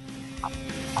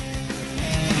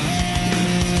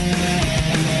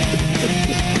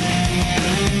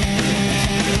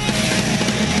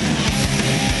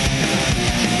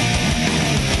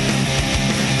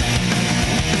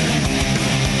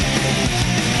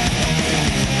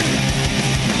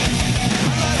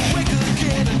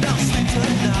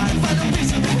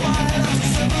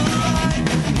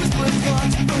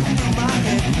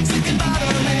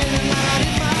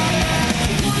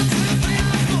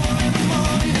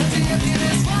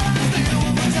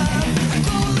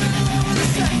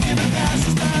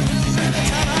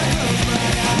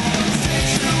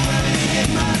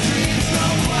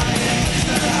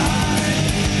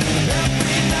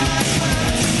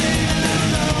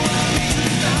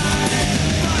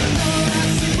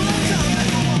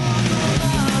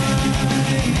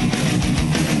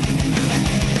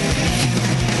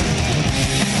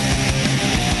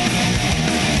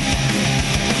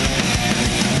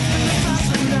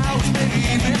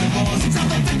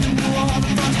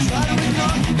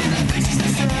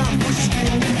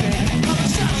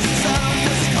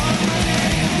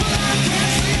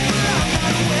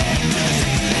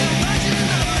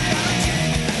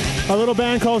 A little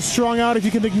band called Strung Out. If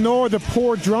you can ignore the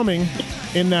poor drumming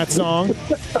in that song,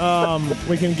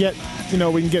 we can get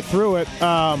through it.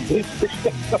 How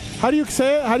do you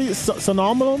say it? How do you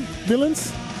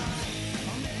somnambulance?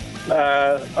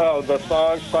 The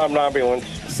song Somnambulance.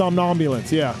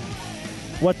 Somnambulance, yeah.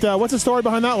 What's the story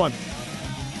behind that one?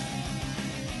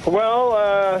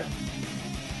 Well,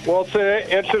 it's an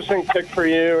interesting pick for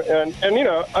you, and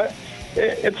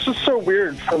it's just so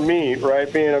weird for me, right,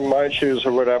 being in my shoes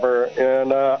or whatever.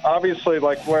 And obviously,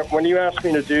 like when you asked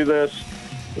me to do this,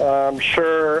 I'm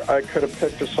sure I could have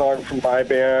picked a song from my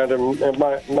band, and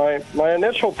my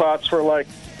initial thoughts were like,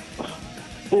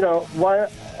 why?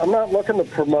 I'm not looking to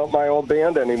promote my old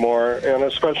band anymore, and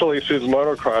especially through the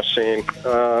motocross scene.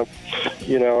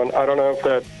 And I don't know if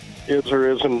that is or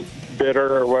isn't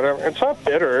bitter or whatever. It's not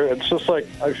bitter. It's just like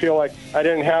I feel like I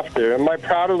didn't have to. Am I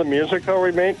proud of the music that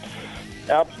we made?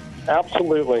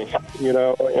 Absolutely.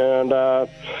 And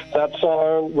that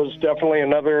song was definitely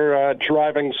another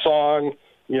driving song.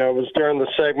 It was during the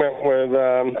segment with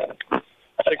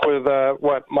I think with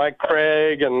Mike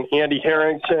Craig and Andy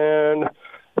Harrington.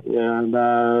 And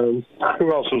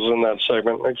who else was in that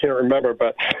segment? I can't remember,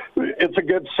 but it's a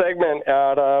good segment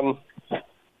at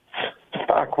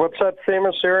what's that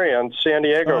famous area in San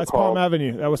Diego? That's Palm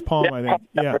Avenue. That was Palm, I think.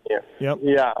 Yeah. Yep.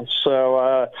 Yeah.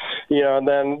 So and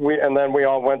then we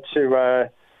all went to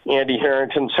Andy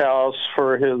Harrington's house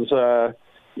for his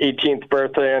 18th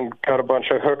birthday and got a bunch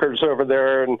of hookers over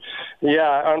there. And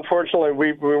yeah, unfortunately,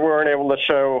 we weren't able to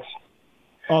show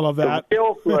all of that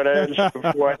real footage of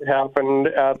what happened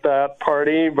at that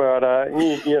party. But I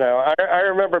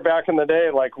remember back in the day,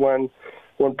 like when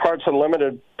Parts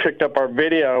Unlimited picked up our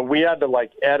video, we had to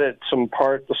like edit some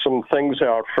things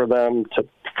out for them to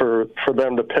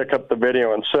pick up the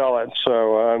video and sell it.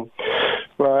 So,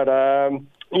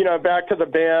 back to the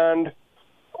band.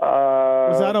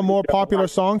 Was that a more popular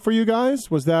song for you guys?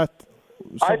 Was that?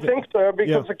 I think so,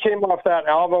 because it came off that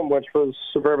album, which was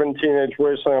Suburban Teenage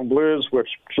Wasteland Blues, which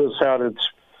just had its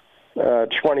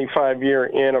 25-year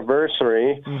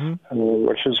anniversary,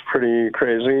 which is pretty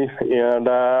crazy. And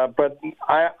but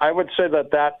I would say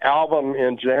that album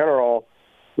in general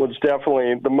was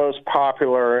definitely the most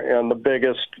popular and the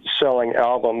biggest selling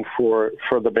album for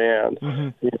the band.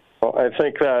 I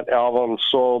think that album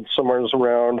sold somewhere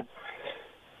around,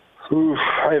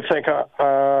 I think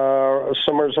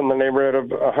somewhere in the neighborhood of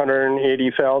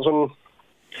 180,000.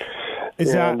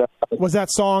 Is Was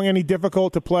that song any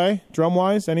difficult to play drum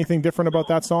wise? Anything different about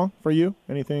that song for you?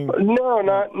 Anything? No,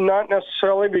 not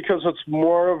necessarily, because it's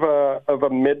more of a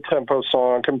mid-tempo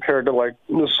song compared to like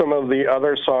some of the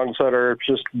other songs that are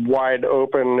just wide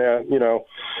open at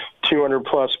 200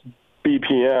 plus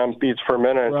BPM, beats per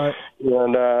minute, right.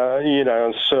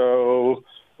 And so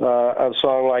a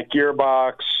song like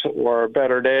Gearbox or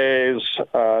Better Days,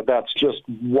 that's just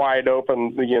wide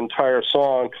open the entire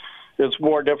song. It's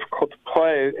more difficult to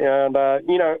play. And,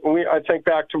 I think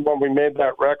back to when we made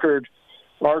that record,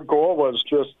 our goal was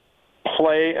just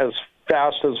play as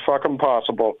fast as fucking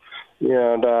possible.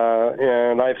 And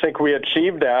I think we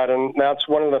achieved that. And that's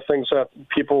one of the things that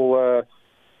people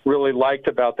really liked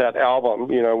about that album,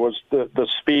 was the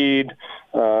speed,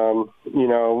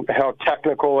 how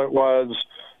technical it was,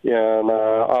 and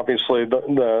obviously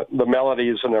the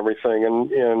melodies and everything.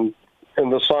 And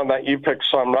the song that you picked,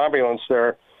 Somnambulance,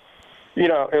 there,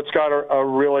 it's got a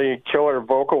really killer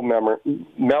vocal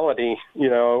melody,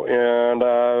 and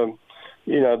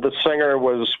the singer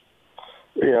was,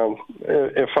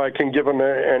 if I can give him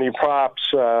any props,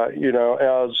 as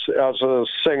a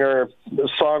singer, a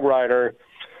songwriter,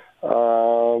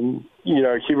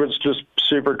 he was just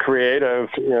super creative,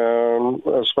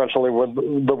 especially with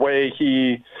the way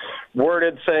he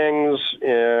worded things,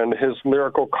 and his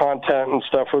lyrical content and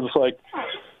stuff was like,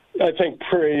 I think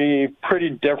pretty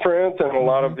different than a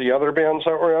lot of the other bands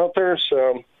that were out there.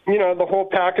 So, the whole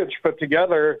package put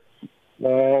together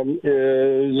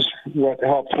is what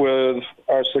helped with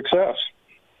our success.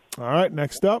 All right,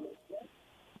 next up.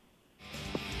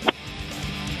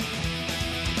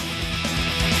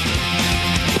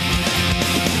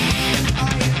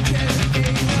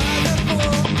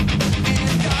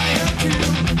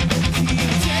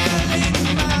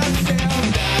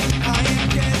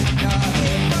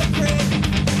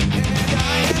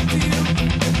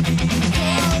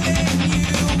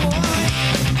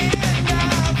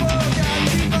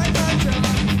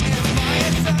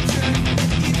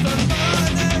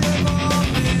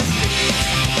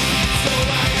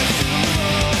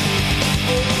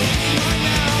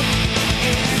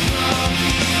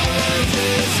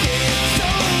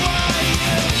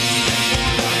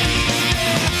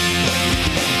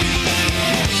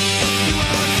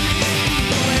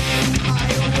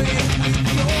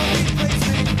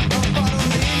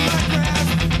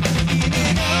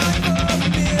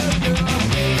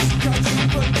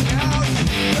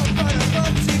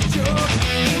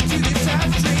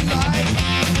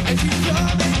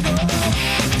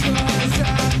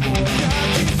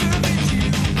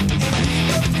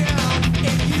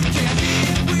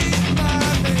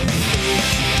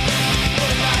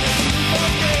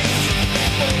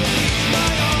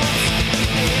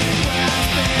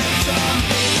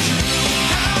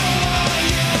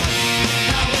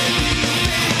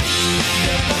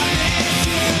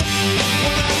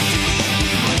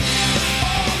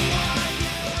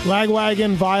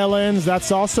 Lagwagon Violins,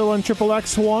 that's also on Triple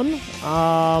X One,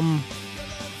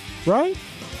 right?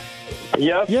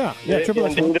 Yes. Yeah, Triple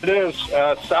X One. Indeed it is.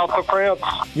 South of France.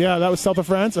 Yeah, that was South of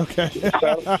France? Okay.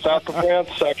 South of France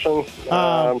section.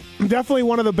 Definitely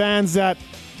one of the bands that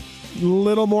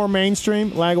little more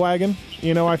mainstream, Lagwagon,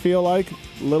 I feel like,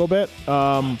 a little bit.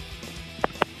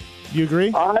 You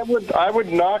agree? I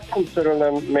would not consider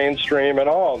them mainstream at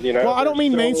all. Well, I don't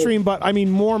mean mainstream, but I mean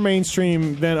more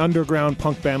mainstream than underground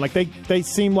punk band. Like they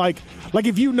seem like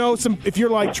if if you're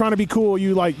like trying to be cool,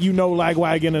 you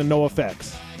Lagwagon and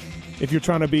NoFX. If you're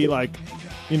trying to be like,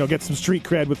 get some street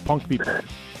cred with punk people.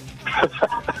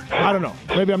 I don't know.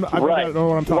 Maybe I don't know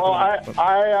what I'm talking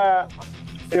about.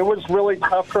 It was really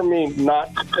tough for me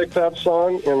not to pick that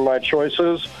song in my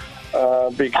choices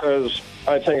because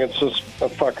I think it's just a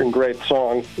fucking great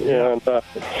song, and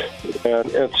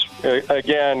it's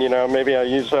again, maybe I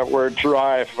use that word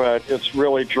drive, but it's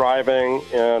really driving,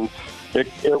 and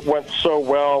it went so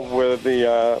well with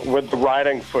the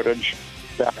riding footage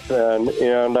back then,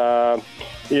 and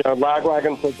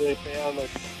Lagwagon's a great band.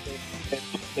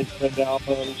 They did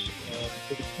albums,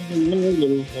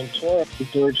 and tour.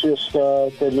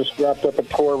 They just wrapped up a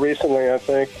tour recently, I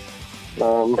think.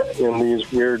 In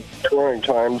these weird touring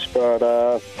times,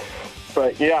 but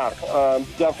yeah,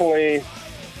 definitely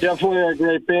a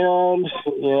great band,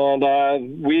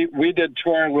 and we did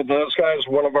touring with those guys.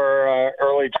 One of our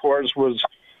early tours was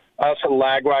us and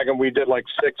Lagwagon. We did like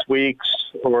 6 weeks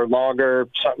or longer,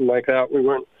 something like that. We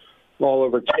went all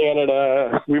over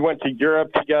Canada. We went to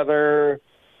Europe together.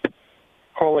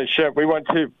 Holy shit, we went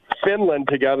to Finland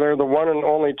together, the one and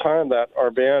only time that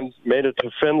our band made it to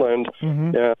Finland.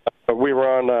 Mm-hmm. We were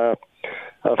on a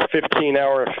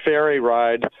 15-hour ferry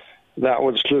ride that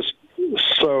was just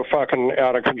so fucking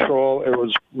out of control. It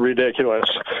was ridiculous,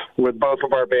 with both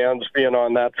of our bands being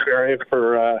on that ferry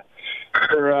for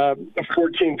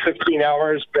 14, 15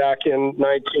 hours back in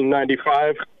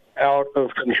 1995. Out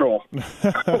of control.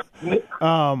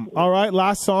 All right,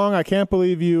 last song. I can't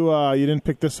believe you didn't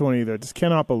pick this one either. Just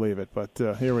cannot believe it, but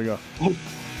here we go.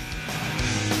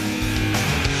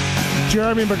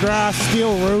 Jeremy McGrath,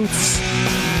 Steel Roots.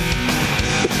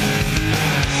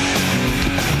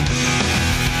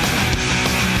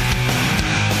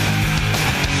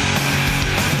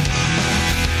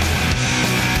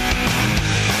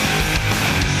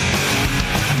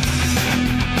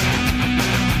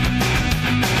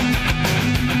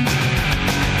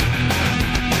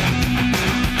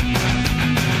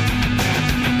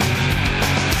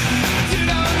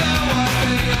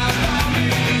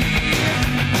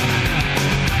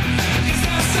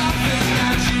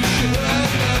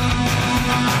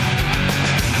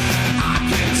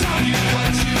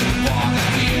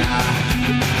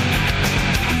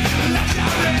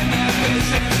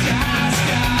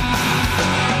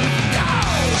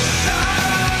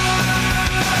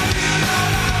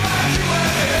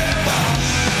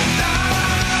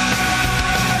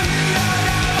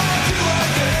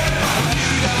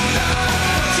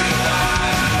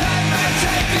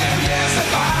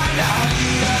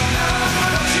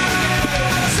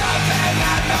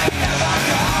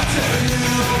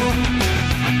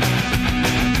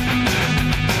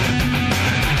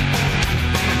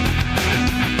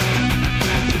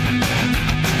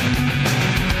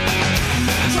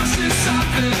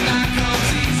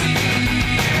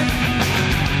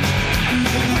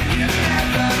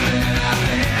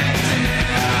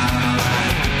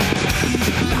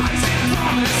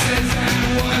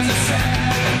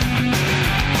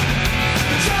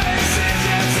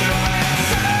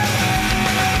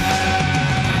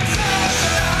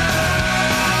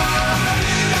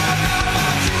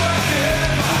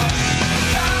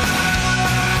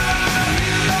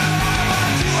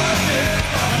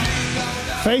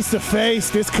 Face to face,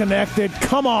 disconnected.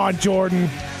 Come on, Jordan.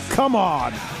 Come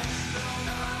on.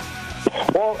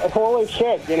 Well, holy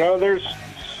shit, there's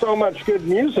so much good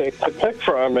music to pick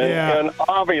from. And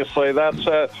obviously that's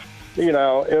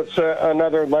it's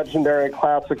another legendary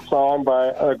classic song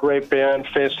by a great band,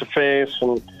 Face to Face.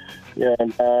 And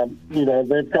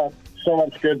they've got so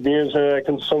much good music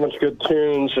and so much good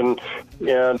tunes.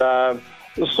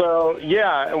 So,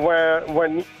 yeah,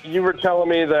 when you were telling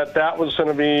me that was going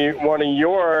to be one of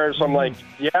yours, I'm like,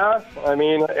 yeah, I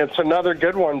mean, it's another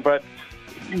good one. But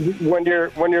when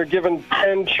you're given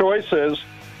 10 choices,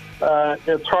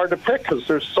 it's hard to pick because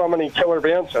there's so many killer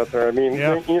bands out there. I mean,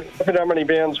 look at how many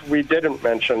bands we didn't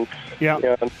mention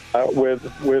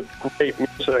with great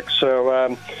music.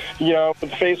 So,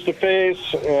 with Face to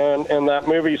Face and that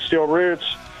movie Steel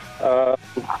Roots,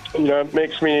 it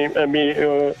makes me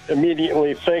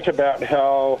immediately think about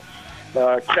how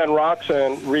Ken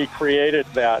Roxon recreated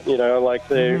that.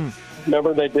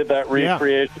 Remember they did that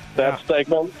recreation,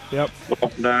 segment? Yep.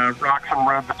 And, Roxon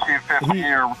rode the 250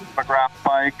 or McGrath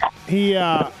bike. He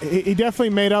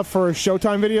definitely made up for a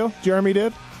Showtime video, Jeremy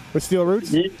did, with Steel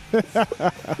Roots.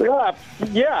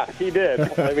 Yeah, he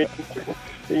did. I mean,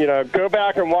 go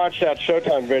back and watch that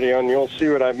Showtime video and you'll see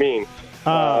what I mean.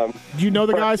 Do you know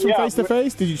the guys from Face to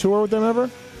Face? Did you tour with them ever?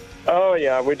 Oh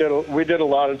yeah, we did a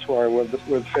lot of touring with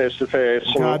Face to Face.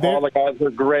 All the guys are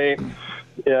great,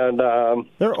 and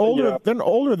they're older. They're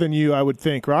older than you, I would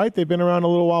think, right? They've been around a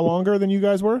little while longer than you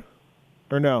guys were,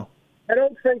 or no? I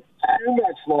don't think too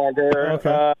much longer.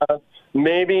 Okay.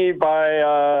 Maybe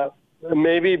by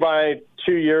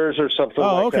 2 years or something.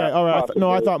 Oh, like okay, that. all right.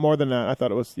 I thought more than that. I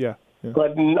thought it was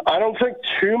But I don't think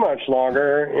too much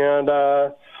longer,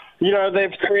 and.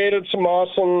 They've created some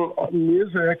awesome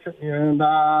music, and,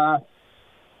 I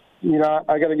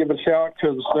got to give a shout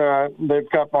because they've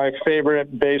got my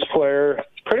favorite bass player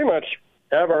pretty much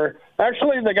ever.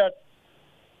 Actually, they got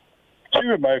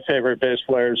two of my favorite bass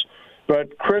players,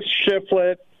 but Chris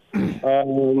Shiflett, is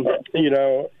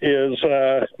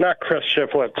not Chris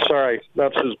Shiflett, sorry,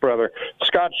 that's his brother,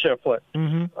 Scott Shiflett.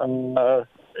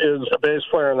 Is a bass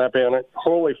player in that band.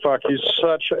 Holy fuck, he's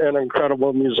such an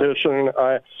incredible musician.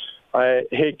 I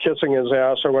hate kissing his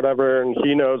ass or whatever, and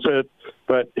he knows it,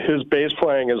 but his bass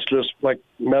playing is just,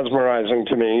 mesmerizing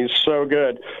to me. He's so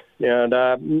good. And,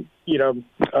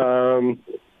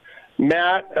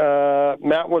 Matt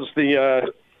was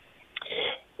the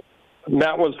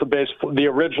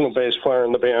original bass player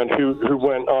in the band who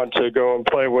went on to go and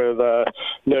play with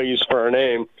No Use for a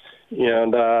Name.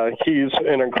 And he's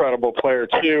an incredible player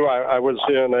too. I was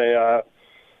in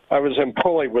I was in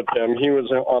Pulley with him. He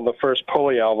was on the first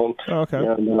Pulley album. Oh, okay.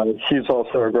 And he's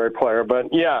also a great player.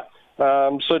 But, yeah,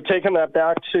 so taking that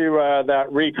back to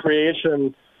that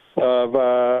recreation of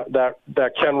that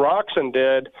Ken Roxon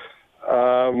did,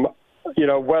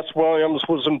 Wes Williams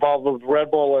was involved with Red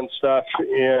Bull and stuff,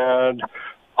 and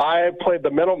I played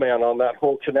the middleman on that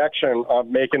whole connection of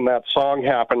making that song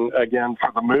happen again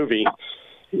for the movie.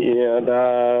 And,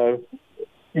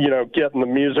 getting the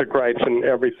music rights and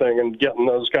everything and getting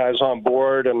those guys on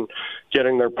board and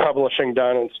getting their publishing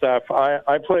done and stuff.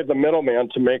 I played the middleman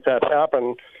to make that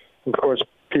happen. Of course,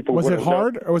 people Was it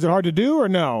hard? Or was it hard to do, or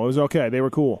no? It was okay. They were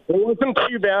cool. It wasn't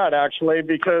too bad, actually,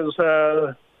 because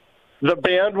the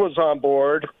band was on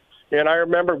board. And I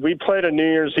remember we played a New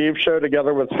Year's Eve show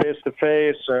together with Face to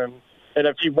Face. And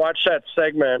if you watch that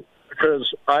segment,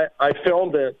 because I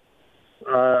filmed it,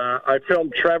 I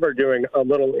filmed Trevor doing a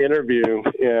little interview,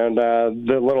 and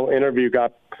the little interview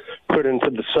got put into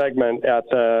the segment at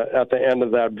the end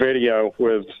of that video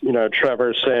with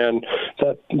Trevor saying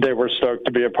that they were stoked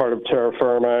to be a part of Terra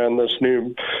Firma and this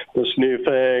new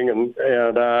thing,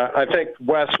 and I think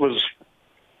Wes was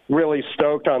really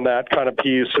stoked on that kind of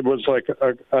piece. It was like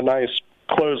a nice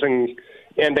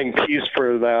ending piece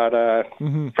for that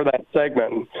for that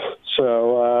segment.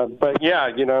 So, but yeah,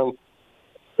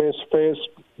 Face to Face,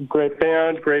 great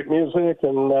band, great music,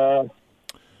 and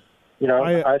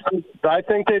I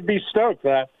think they'd be stoked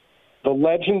that the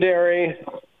legendary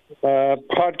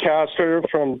podcaster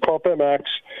from Pulp MX,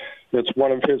 it's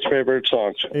one of his favorite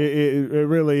songs. It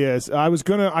really is. I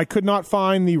could not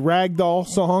find the Ragdoll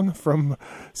song from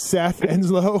Seth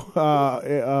Enslow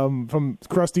from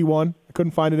Krusty One. I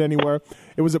couldn't find it anywhere.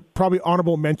 It was a probably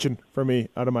honorable mention for me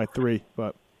out of my three,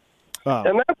 but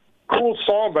and that's a cool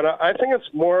song. But I think that's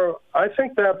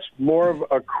more of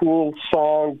a cool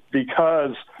song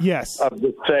because of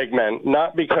the segment,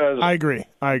 not because I agree.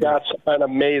 That's an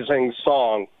amazing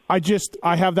song.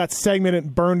 I have that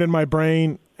segment burned in my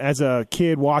brain as a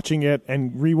kid watching it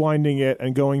and rewinding it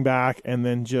and going back and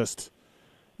then just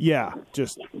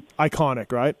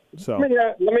iconic, right? So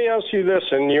let me ask you this,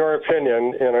 in your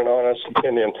opinion, in an honest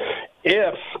opinion,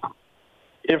 if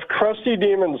Krusty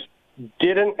Demons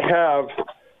didn't have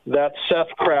that Seth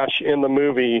crash in the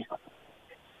movie,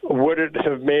 would it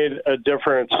have made a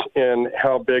difference in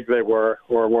how big they were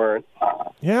or weren't?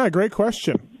 Yeah, great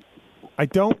question. I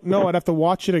don't know. I'd have to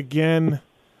watch it again.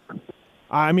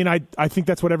 I mean, I think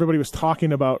that's what everybody was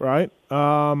talking about, right?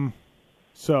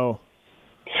 So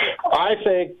I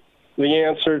think the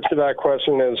answer to that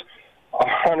question is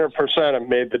 100% it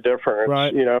made the difference,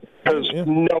 right. Because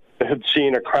no one had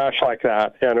seen a crash like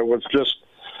that, and it was just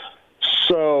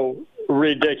so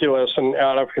ridiculous and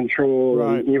out of control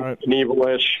and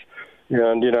evilish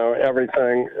and,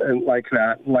 everything and like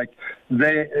that. Like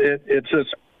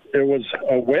it was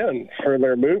a win for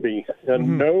their movie,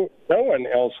 and no one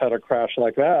else had a crash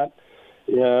like that.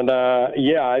 And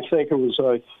I think it was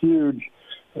a huge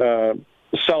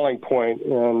selling point.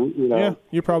 And yeah,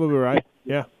 you're probably right.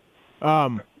 Yeah,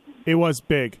 it was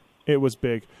big. It was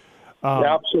big.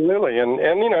 Absolutely, and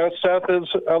Seth is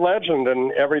a legend,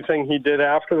 and everything he did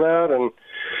after that, and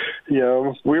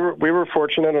we were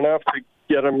fortunate enough to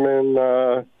get him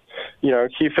in.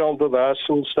 He filmed with us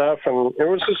and stuff, and it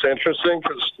was just interesting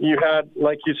because you had,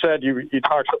 like you said, you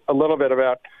talked a little bit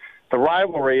about the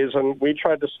rivalries, and we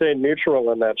tried to stay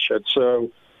neutral in that shit.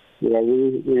 So,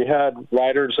 we had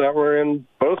writers that were in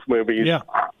both movies.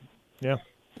 Yeah.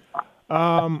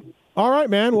 All right,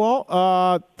 man.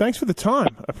 Well, thanks for the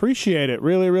time. Appreciate it.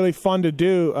 Really, really fun to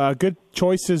do. Good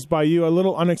choices by you. A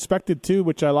little unexpected too,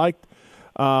 which I liked.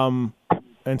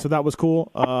 And so that was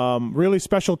cool. Really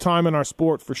special time in our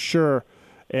sport for sure.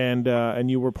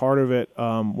 And you were part of it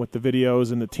with the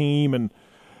videos and the team and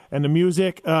the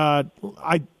music.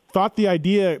 I thought the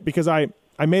idea, because I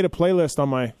made a playlist on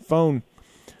my phone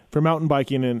for mountain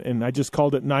biking, and I just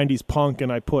called it 90s Punk,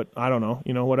 and I put, I don't know,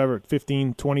 whatever,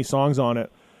 15, 20 songs on it.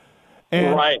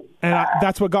 And,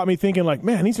 that's what got me thinking, like,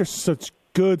 man, these are such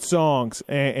good songs.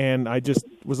 And I just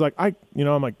was like, I'm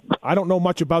like, I don't know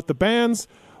much about the bands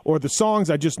or the songs.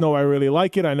 I just know I really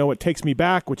like it. I know it takes me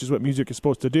back, which is what music is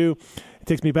supposed to do. It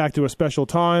takes me back to a special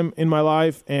time in my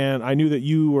life, and I knew that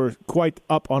you were quite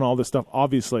up on all this stuff,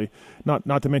 obviously, not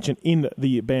to mention in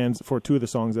the bands for two of the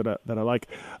songs that I like.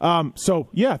 So,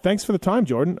 yeah, thanks for the time,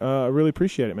 Jordan. I really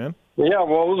appreciate it, man. Yeah,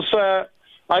 well, it was,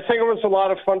 I think it was a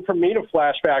lot of fun for me to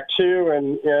flash back, too,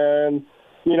 and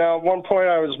at one point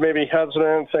I was maybe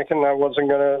hesitant, thinking I wasn't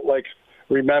going to,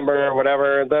 remember or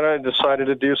whatever. Then I decided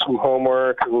to do some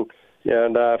homework and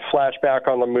flash back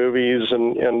on the movies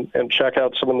and check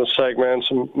out some of the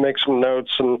segments and make some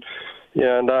notes. And,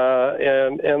 and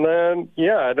then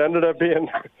it ended up being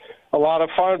a lot of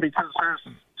fun because there's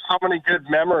so many good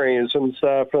memories and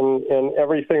stuff, and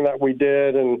everything that we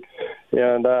did, and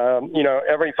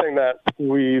everything that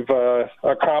we've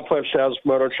accomplished as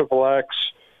Moto XXX,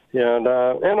 and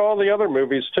all the other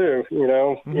movies too,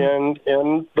 and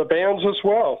the bands as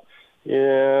well,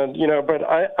 and but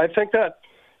I think that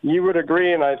you would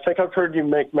agree, and I think I've heard you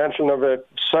make mention of it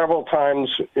several times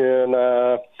in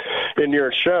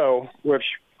your show, which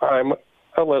I'm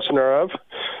a listener of,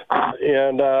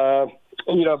 and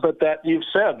but that you've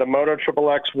said the Moto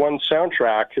XXX One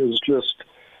soundtrack is just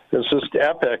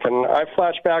epic, and I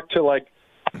flash back to like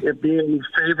it being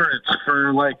favorites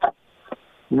for like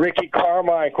Ricky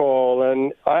Carmichael,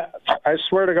 and I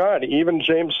swear to God, even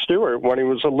James Stewart, when he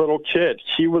was a little kid,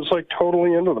 he was like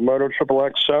totally into the Moto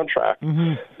XXX soundtrack.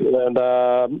 And,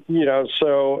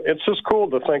 so it's just cool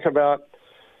to think about,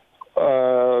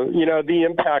 the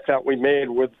impact that we made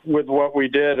with what we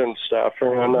did and stuff.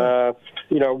 And,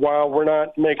 while we're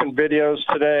not making videos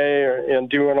today and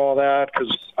doing all that,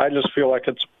 because I just feel like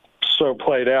it's so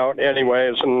played out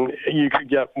anyways, and you could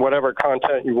get whatever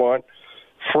content you want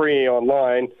free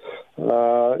online,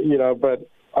 but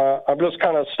I'm just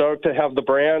kind of stoked to have the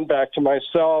brand back to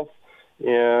myself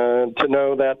and to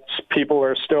know that people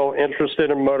are still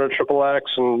interested in Moto XXX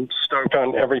and stoked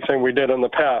on everything we did in the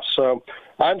past. So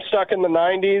I'm stuck in the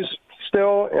 90s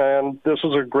still, and this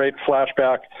is a great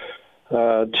flashback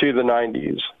to the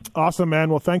 90s. Awesome, man.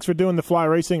 Well, thanks for doing the Fly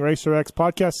Racing Racer X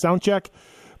podcast Soundcheck.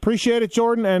 Appreciate it,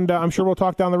 Jordan, and I'm sure we'll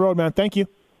talk down the road, man. Thank you.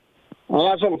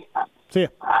 Awesome. See ya.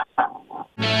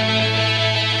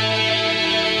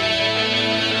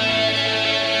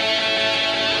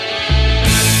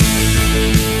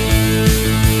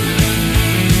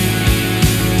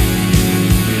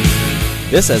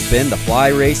 This has been the Fly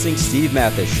Racing Steve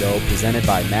Matthes Show, presented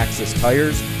by Maxxis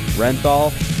Tires,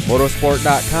 Renthal,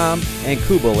 Motorsport.com, and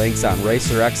Kuba Links on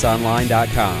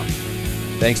RacerXOnline.com.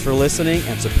 Thanks for listening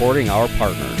and supporting our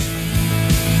partners.